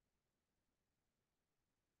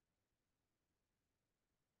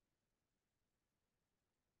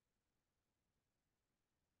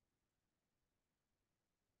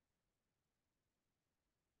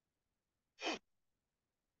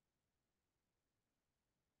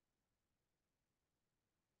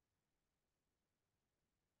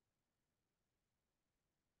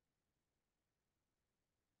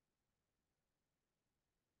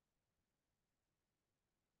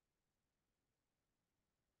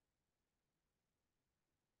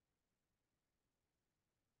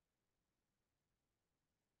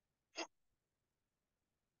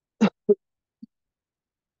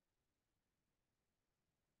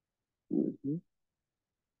 Mhm.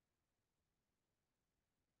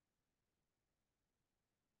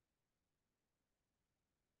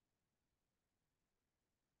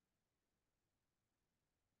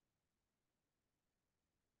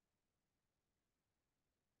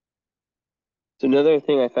 So another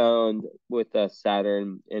thing I found with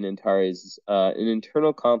Saturn and Antares is an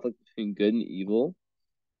internal conflict between good and evil,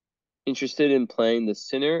 interested in playing the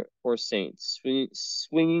sinner or saint,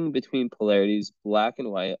 swinging between polarities, black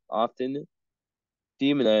and white, often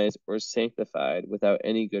demonized or sanctified without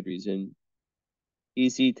any good reason,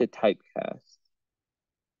 easy to typecast.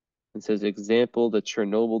 It says, example, the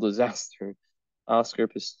Chernobyl disaster, Oscar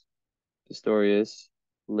Pistorius,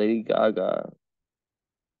 Lady Gaga.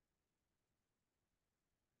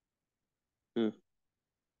 Hmm.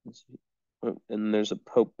 Let's see. Oh, and there's a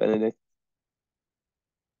Pope Benedict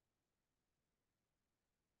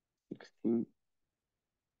 16.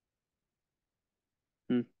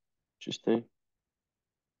 Hmm. Interesting.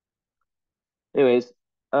 Anyways,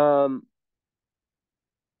 um,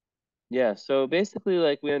 yeah, so basically,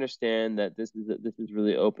 like we understand that this is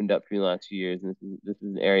really opened up for the last few years, and this is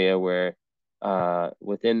an area where,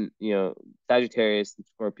 within Sagittarius and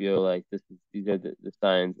Scorpio, like these are the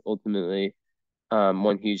signs ultimately,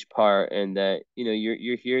 one huge part, and that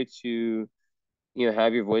you're here to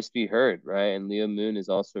have your voice be heard, right? And Leo Moon is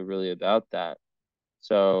also really about that.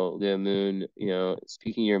 So Leo Moon,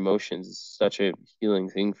 speaking your emotions is such a healing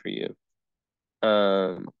thing for you.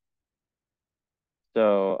 Um,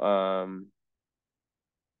 so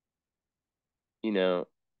you know,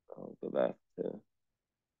 I'll go back to,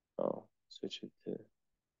 switch it to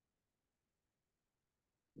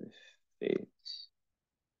my face.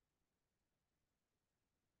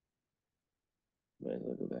 Might as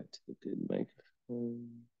well go back to the good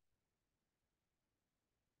microphone.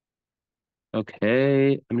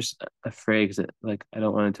 Okay, I'm just afraid because like I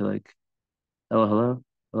don't want it to like hello, hello,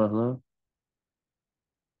 hello, hello.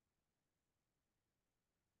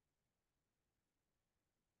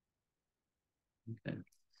 Okay.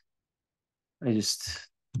 I just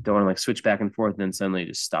don't want to like switch back and forth and then suddenly it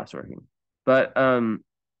just stops working. But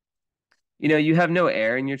you have no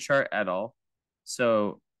air in your chart at all.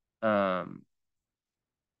 So um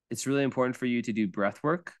it's really important for you to do breath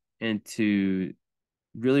work and to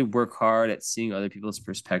really work hard at seeing other people's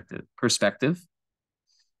perspective.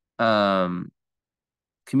 Um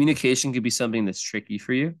Communication could be something that's tricky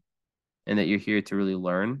for you and that you're here to really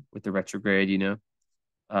learn with the retrograde,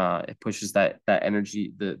 it pushes that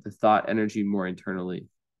energy, the thought energy more internally.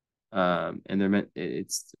 And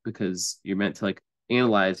it's because you're meant to like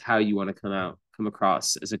analyze how you want to come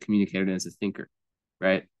across as a communicator and as a thinker,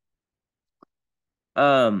 right?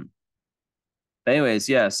 um Anyways,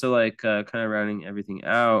 yeah, so like kind of rounding everything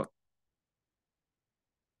out,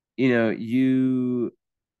 you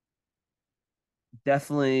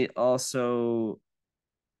definitely also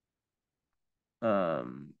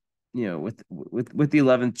um with the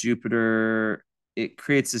 11th Jupiter, it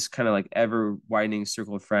creates this kind of like ever widening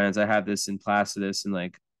circle of friends. I have this in Placidus, and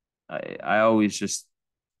like I always just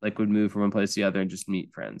like would move from one place to the other and just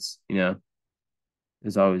meet friends,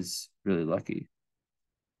 is always really lucky.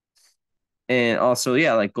 And also,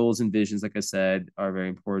 yeah, like goals and visions, like I said, are very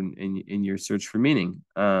important in your search for meaning.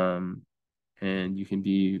 And you can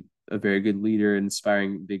be a very good leader,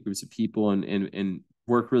 inspiring big groups of people, and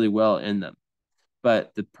work really well in them.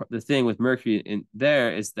 But the thing with Mercury in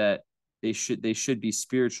there is that they should be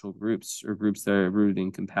spiritual groups, or groups that are rooted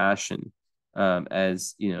in compassion.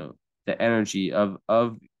 As the energy of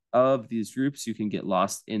these groups, you can get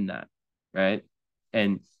lost in that, right?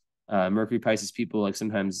 And Mercury Pisces people, like,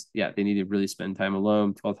 sometimes, yeah, they need to really spend time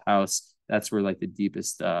alone. 12th house, that's where like the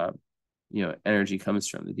deepest energy comes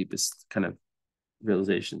from, the deepest kind of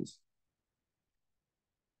realizations.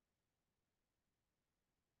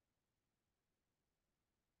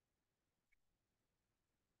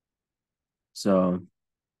 So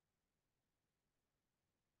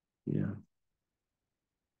yeah.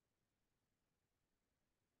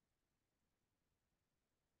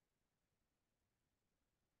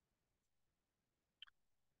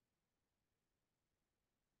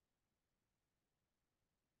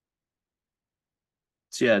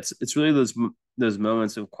 So yeah, it's really those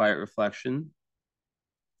moments of quiet reflection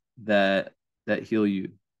that heal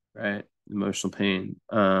you, right? Emotional pain,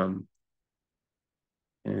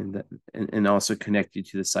 and and also connect you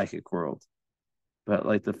to the psychic world. But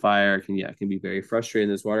like the fire can be very frustrating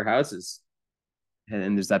in those water houses,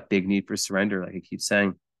 and there's that big need for surrender, like I keep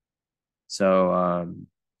saying. So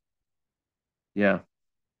yeah,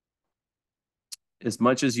 as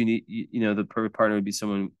much as you need, the perfect partner would be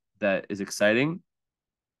someone that is exciting.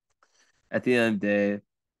 At the end of the day,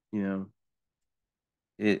 you know,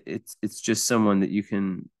 it's just someone that you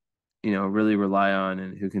can, really rely on,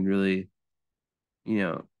 and who can really,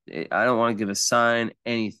 I don't want to give a sign,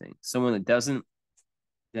 anything. Someone that doesn't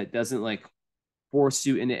like force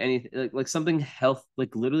you into anything, like something health,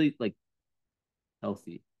 like literally like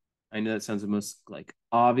healthy. I know that sounds the most like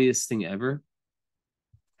obvious thing ever.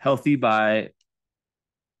 Healthy by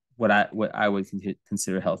what I would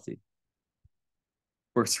consider healthy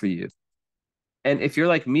works for you. And if you're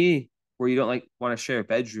like me, where you don't like want to share a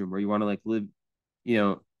bedroom, or you want to like live, you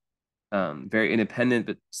know, very independent,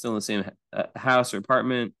 but still in the same house or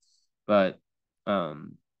apartment, but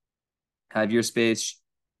um, have your space,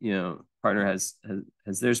 partner has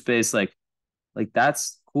their space, like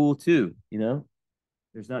that's cool too.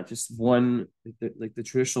 There's not just one, like the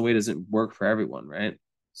traditional way doesn't work for everyone, right?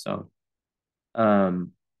 So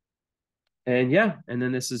um and yeah, and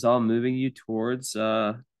then this is all moving you towards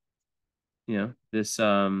this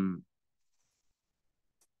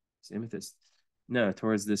amethyst, no,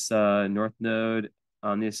 towards this north node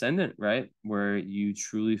on the ascendant, right, where you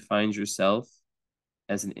truly find yourself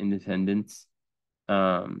as an independent,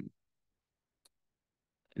 um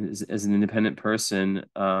as an independent person,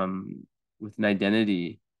 with an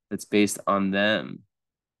identity that's based on them,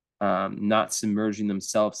 not submerging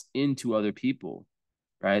themselves into other people,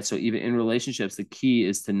 right? So even in relationships, the key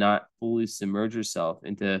is to not fully submerge yourself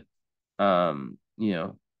into,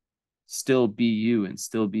 still be you and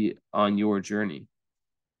still be on your journey.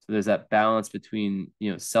 So there's that balance between,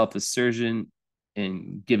 self assertion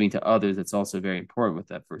and giving to others. That's also very important with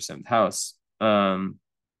that first, seventh house.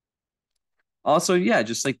 Also, yeah,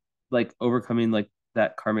 just like overcoming like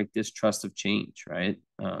that karmic distrust of change, right?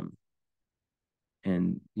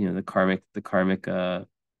 And the karmic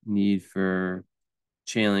need for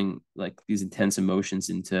channeling like these intense emotions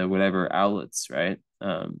into whatever outlets, right?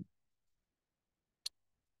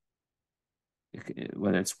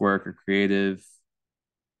 Whether it's work or creative.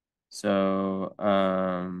 So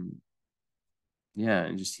yeah,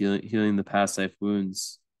 and just healing the past life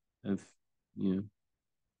wounds of you know.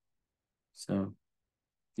 So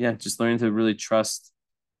yeah, just learning to really trust,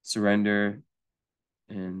 surrender,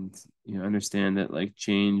 and understand that like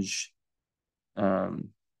change um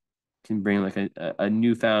can bring like a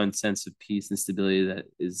newfound sense of peace and stability that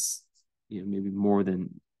is maybe more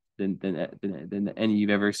than any you've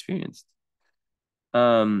ever experienced.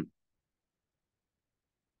 um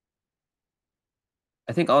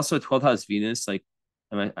I think also 12th house Venus, like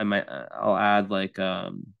I'll add like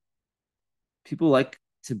people like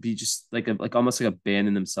to be just like almost like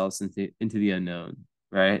abandon themselves into the unknown,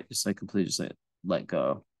 right? Just like completely just like let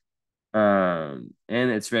go. And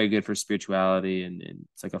it's very good for spirituality, and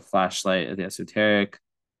it's like a flashlight of the esoteric.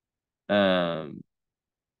 um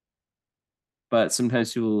but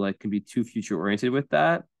sometimes people like can be too future oriented with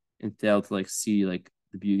that and fail to like see like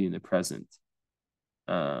the beauty in the present.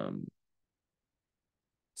 um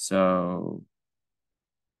so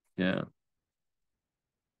yeah.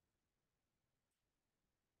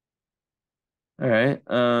 All right.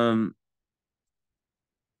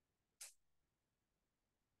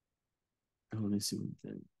 Let me see one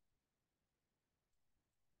thing.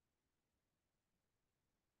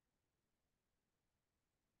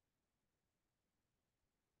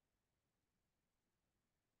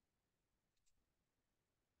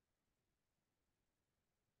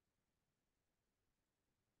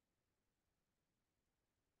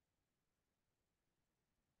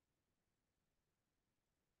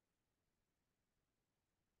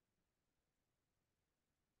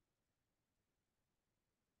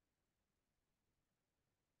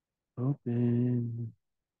 Open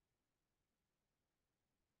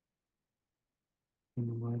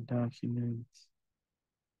in one document.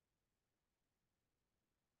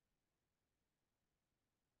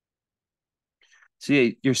 So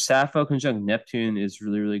yeah, your Sappho conjunct Neptune is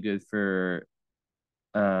really, really good for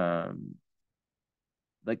um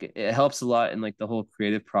like it helps a lot in like the whole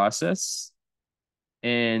creative process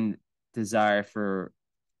and desire for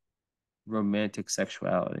romantic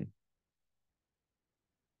sexuality.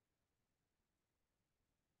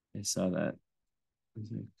 I saw that. I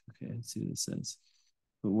was like, okay, let's see what this says.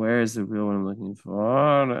 But where is the real one I'm looking for?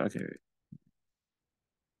 Oh, no, okay.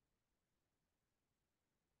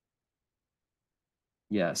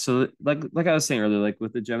 Yeah. So like I was saying earlier, like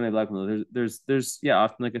with the Gemini Black Widow, there's yeah,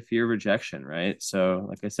 often like a fear of rejection, right? So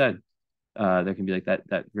like I said, there can be like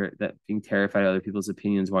that being terrified of other people's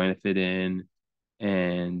opinions, wanting to fit in,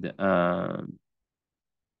 and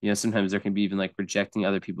sometimes there can be even like rejecting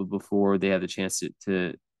other people before they have the chance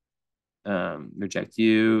to reject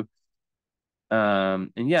you.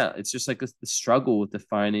 And yeah, it's just like the struggle with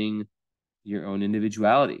defining your own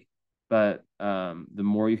individuality. But the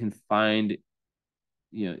more you can find,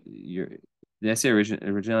 your did I say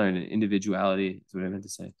originality and individuality is what I meant to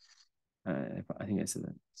say. I think I said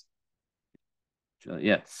that.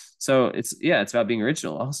 Yeah. So it's about being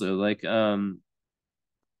original also. Like and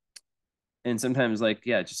sometimes like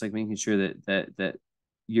yeah, just like making sure that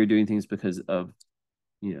you're doing things because of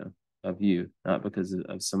you know of you, not because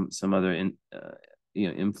of some other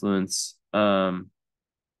influence.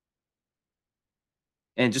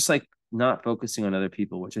 And just like not focusing on other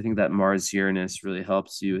people, which I think that Mars Uranus really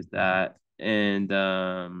helps you with that. And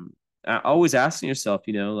always asking yourself,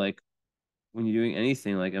 like when you're doing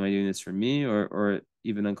anything, like, am I doing this for me, or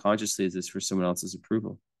even unconsciously, is this for someone else's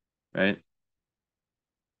approval, right?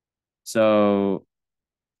 So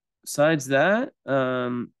besides that,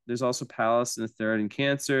 there's also Palace in the third in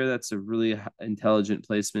Cancer. That's a really intelligent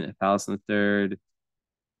placement. A Palace in the third,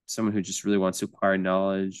 someone who just really wants to acquire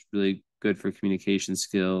knowledge, really good for communication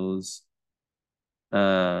skills,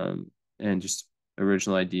 and just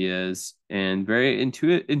original ideas, and very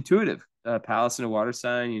intuitive. Palace in a water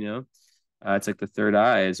sign, it's like the third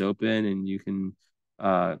eye is open, and you can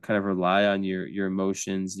kind of rely on your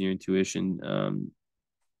emotions and your intuition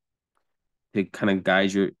to kind of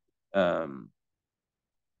guide um,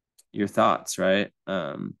 your thoughts, right?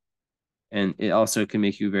 And it also can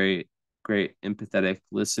make you a very great empathetic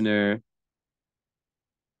listener.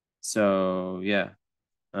 So yeah,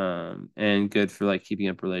 and good for like keeping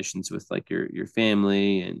up relations with like your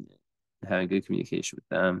family and having good communication with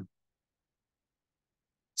them.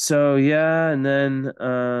 So yeah, and then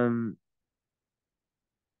mm,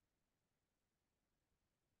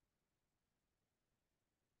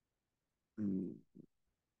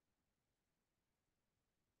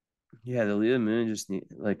 yeah, the Leo moon just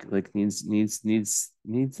needs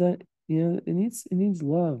that, it needs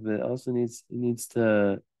love, but it also needs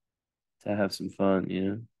to have some fun,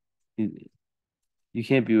 you, you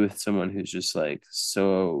can't be with someone who's just like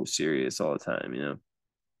so serious all the time.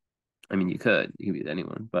 I mean, you could be with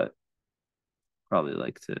anyone, but probably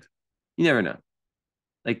like to. You never know.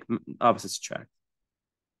 Like opposites attract.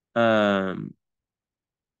 Um,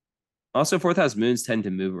 Also, fourth house moons tend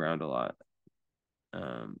to move around a lot.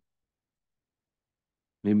 Um,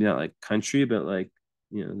 Maybe not like country, but like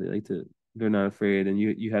they like to. They're not afraid, and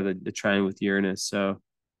you have the trine with Uranus, so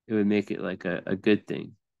it would make it like a good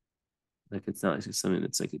thing. Like it's not like just something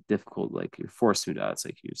that's like difficult, like you're forced to move out. It's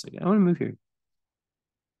like you're just like I want to move here.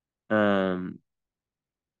 Um,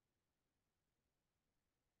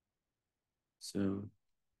 so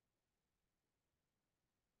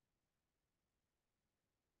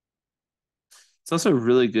it's also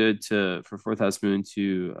really good to for fourth house moon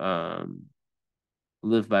to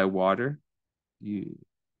live by water. You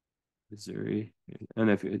Missouri. I don't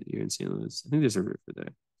know if you're in St. Louis. I think there's a river there.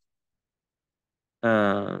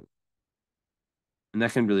 Uh, and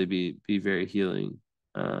that can really be very healing.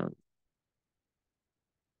 Uh,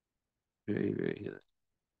 very healing.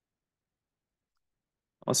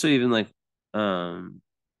 Also, even like um,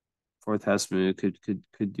 fourth house moon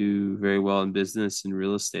could do very well in business and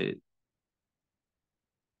real estate.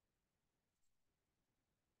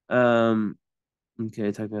 Um,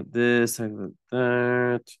 okay, talk about this, talk about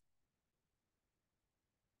that.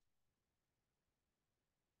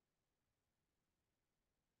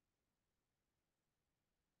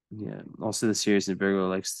 Yeah. Also, the series in Virgo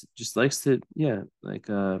likes to like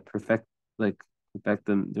like perfect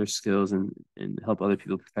their skills and help other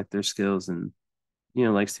people perfect their skills and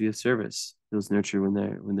likes to be of service. Feels nurtured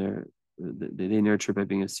when they nurture by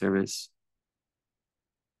being of service.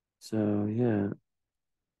 So yeah,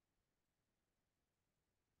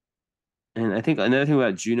 and I think another thing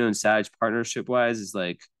about Juno and Sag partnership wise is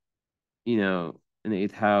like in the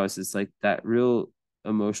eighth house, it's like that real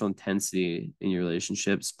emotional intensity in your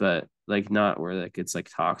relationships, but like not where like it's like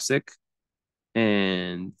toxic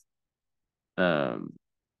and um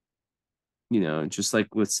just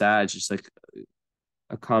like with Sag, just like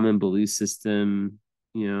a common belief system,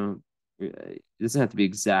 it doesn't have to be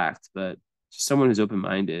exact, but just someone who's open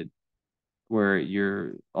minded where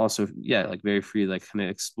you're also like very free, like kind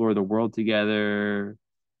of explore the world together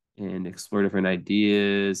and explore different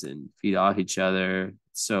ideas and feed off each other.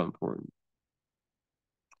 It's so important.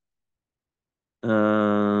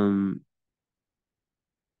 um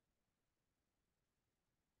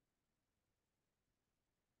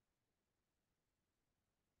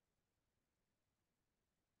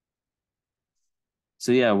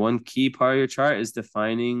so yeah, one key part of your chart is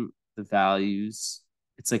defining the values.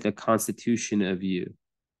 It's like a constitution of you,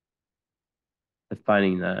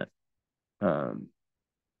 defining that, um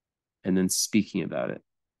and then speaking about it.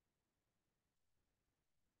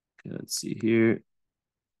 Okay, let's see here.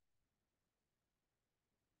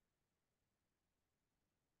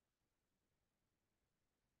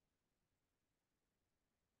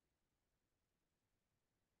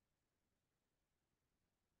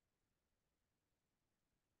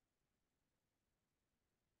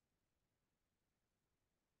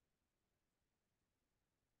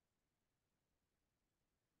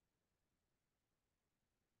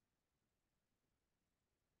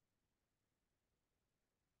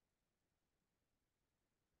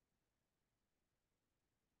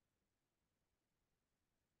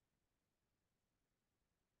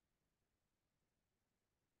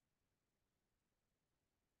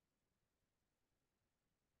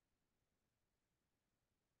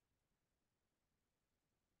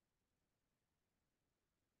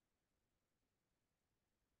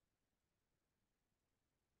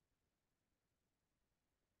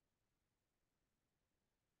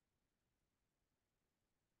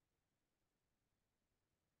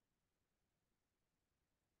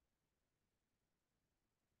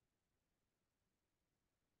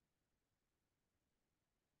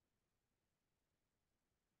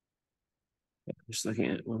 Just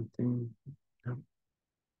looking at one thing.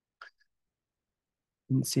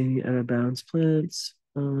 Didn't see any out of bounds plants.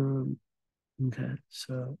 Okay,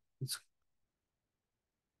 so it's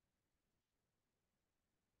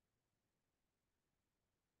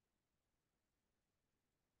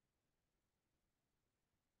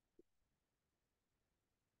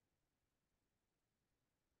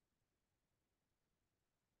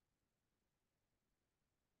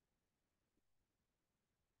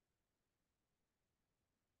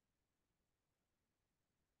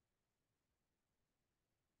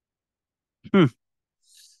hmm.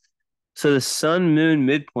 So the sun moon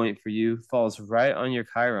midpoint for you falls right on your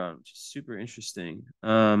Chiron, which is super interesting.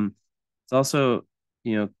 It's also,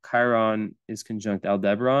 Chiron is conjunct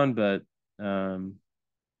Aldebaran, but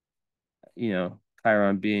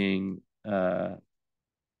Chiron being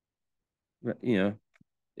you know,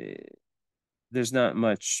 there's not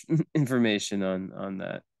much information on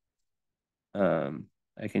that.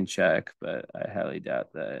 I can check, but I highly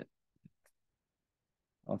doubt that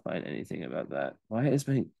I'll find anything about that. Why is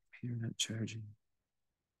my computer not charging?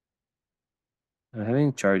 I'm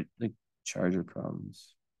having charger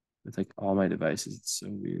problems with like all my devices. It's so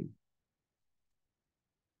weird.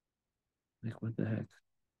 Like what the heck?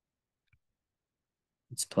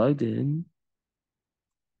 It's plugged in.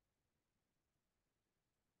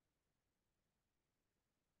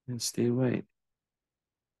 And stay white.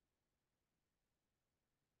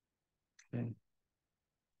 Okay.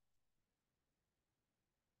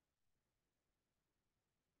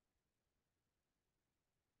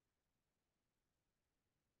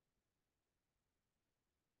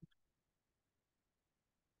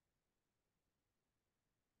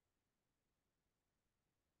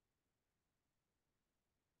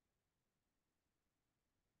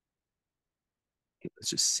 Let's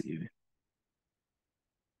just see.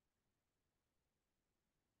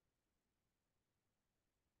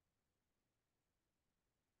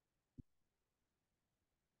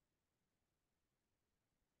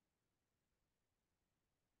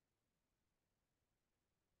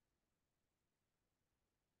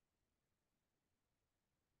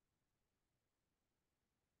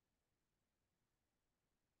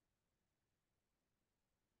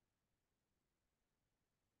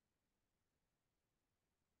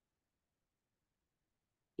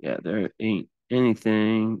 Yeah, there ain't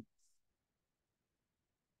anything.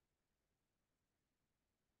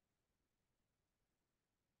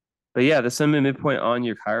 But yeah, the sun midpoint on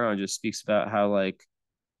your Chiron just speaks about how like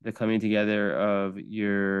the coming together of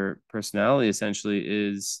your personality essentially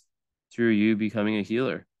is through you becoming a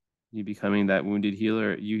healer, you becoming that wounded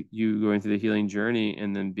healer, you going through the healing journey,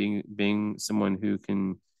 and then being someone who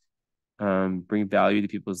can bring value to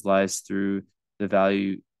people's lives through the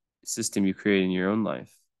value system you create in your own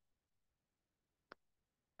life,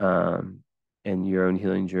 um, and your own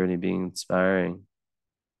healing journey being inspiring,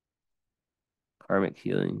 karmic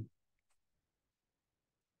healing.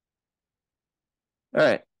 All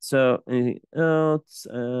right. So anything else?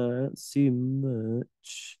 I don't see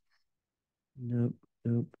much. Nope.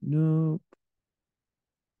 Nope. Nope.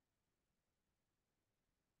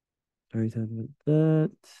 Already talked about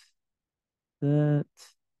that. That.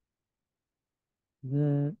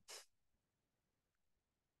 That.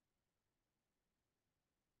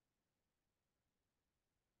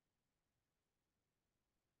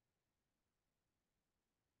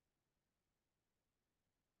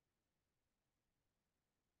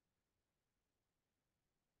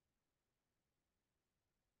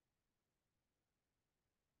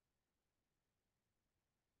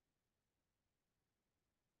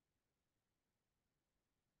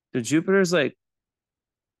 So Jupiter's like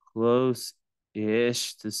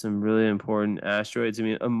close-ish to some really important asteroids. I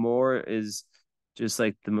mean, Amor is just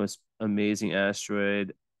like the most amazing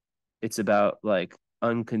asteroid. It's about like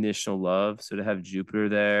unconditional love. So to have Jupiter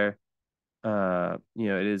there,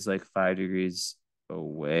 it is like 5 degrees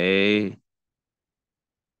away.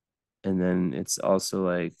 And then it's also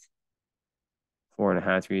like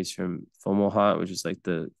 4.5 degrees from Fomalhaut, which is like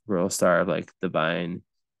the royal star of like divine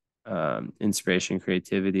inspiration,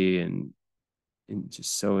 creativity, and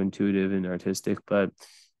just so intuitive and artistic. But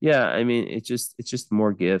yeah, I mean, it's just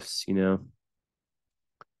more gifts,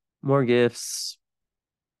 more gifts.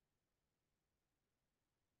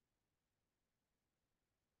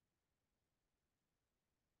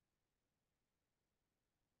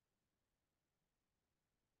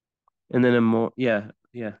 And then a more, yeah,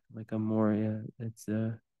 like a more, yeah, it's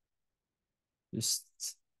just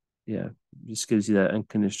yeah, just gives you that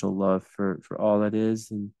unconditional love for all that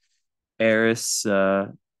is. And Eris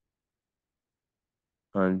on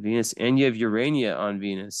Venus, and you have Urania on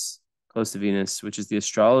Venus, close to Venus, which is the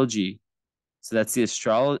astrology. So that's the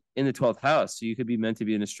astrology in the 12th house. So you could be meant to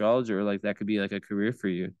be an astrologer, or like that could be like a career for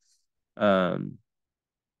you. Um,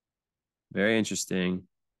 Very interesting.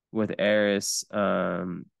 With Eris,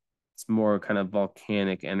 it's more kind of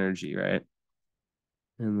volcanic energy, right?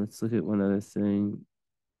 And let's look at one other thing.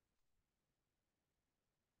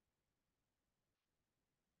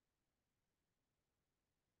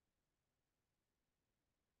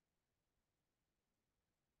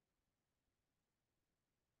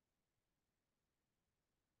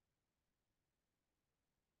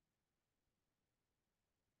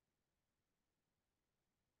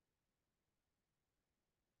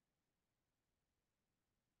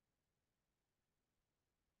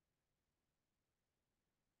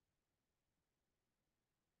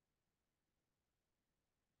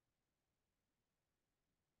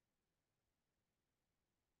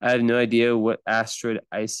 I have no idea what asteroid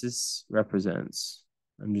Isis represents.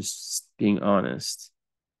 I'm just being honest.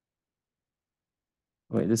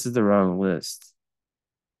 Wait, this is the wrong list.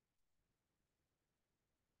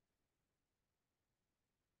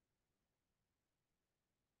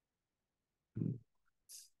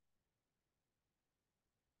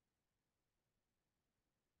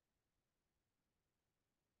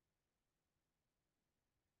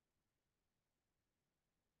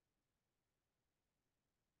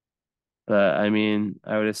 But I mean,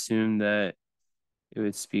 I would assume that it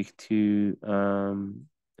would speak to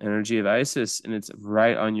energy of Isis, and it's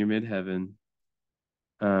right on your midheaven.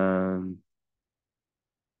 Um,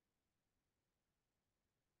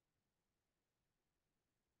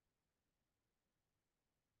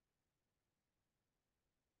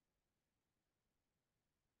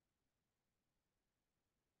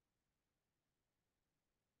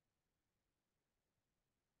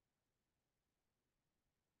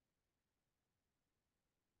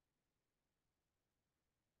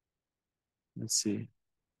 let's see.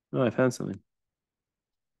 Oh, I found something.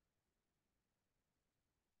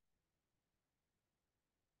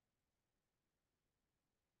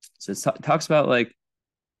 So it talks about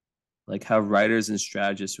like how writers and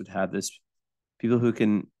strategists would have this people who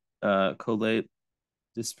can collate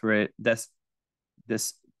disparate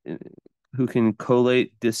this uh, who can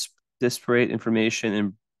collate disparate information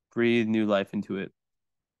and breathe new life into it.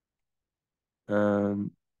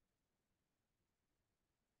 Um,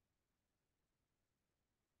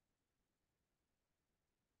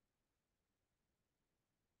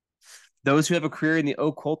 those who have a career in the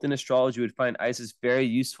occult and astrology would find Isis very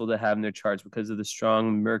useful to have in their charts because of the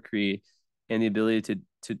strong Mercury and the ability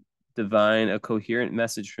to divine a coherent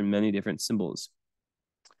message from many different symbols.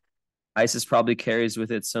 Isis probably carries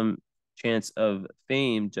with it some chance of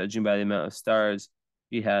fame, judging by the amount of stars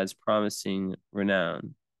he has promising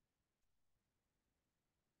renown.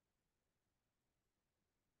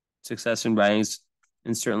 Success in writings,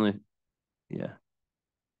 and certainly, yeah,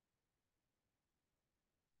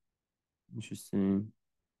 interesting.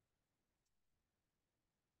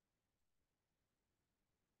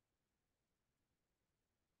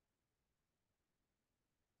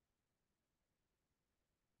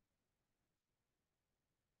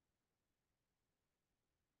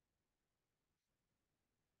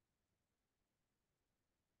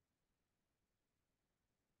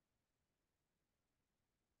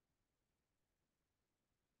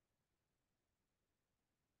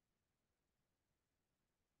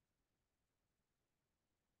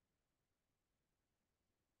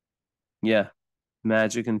 Yeah,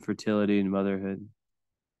 magic and fertility and motherhood.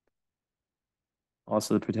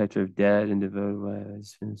 Also, the protector of dead and devoted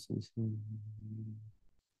wives.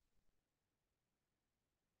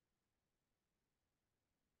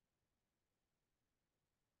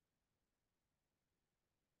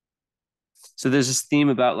 So there's this theme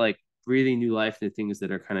about like breathing new life into things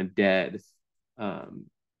that are kind of dead, um,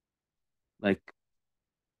 like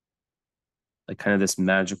kind of this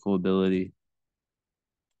magical ability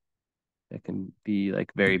that can be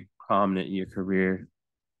like very prominent in your career.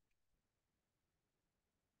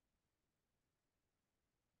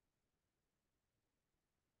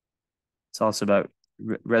 It's also about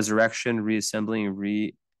resurrection, reassembling,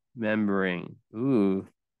 remembering. Ooh,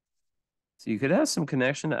 so you could have some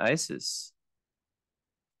connection to Isis,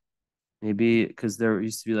 maybe because there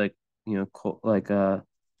used to be like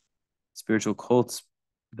spiritual cults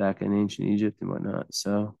back in ancient Egypt and whatnot.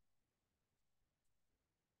 So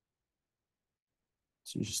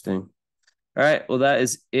it's interesting. All right, well that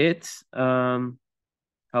is it.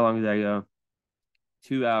 How long did I go?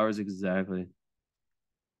 2 hours exactly.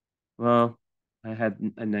 Well, I had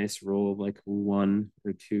a nice roll of like one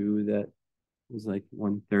or two that was like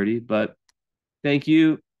 130, but thank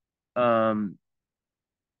you. Um,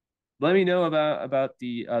 let me know about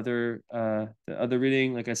the other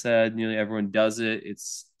reading. Like I said, nearly everyone does it.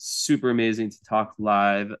 It's super amazing to talk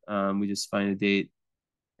live. We just find a date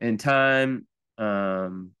and time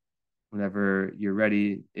whenever you're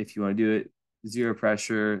ready. If you want to do it, zero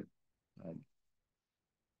pressure. Um,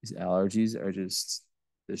 these allergies are just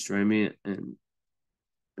destroying me, and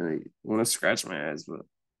I want to scratch my eyes, but it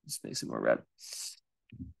just makes it more red.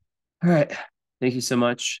 All right, thank you so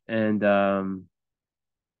much, and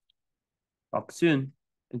talk soon.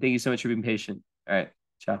 And thank you so much for being patient. All right.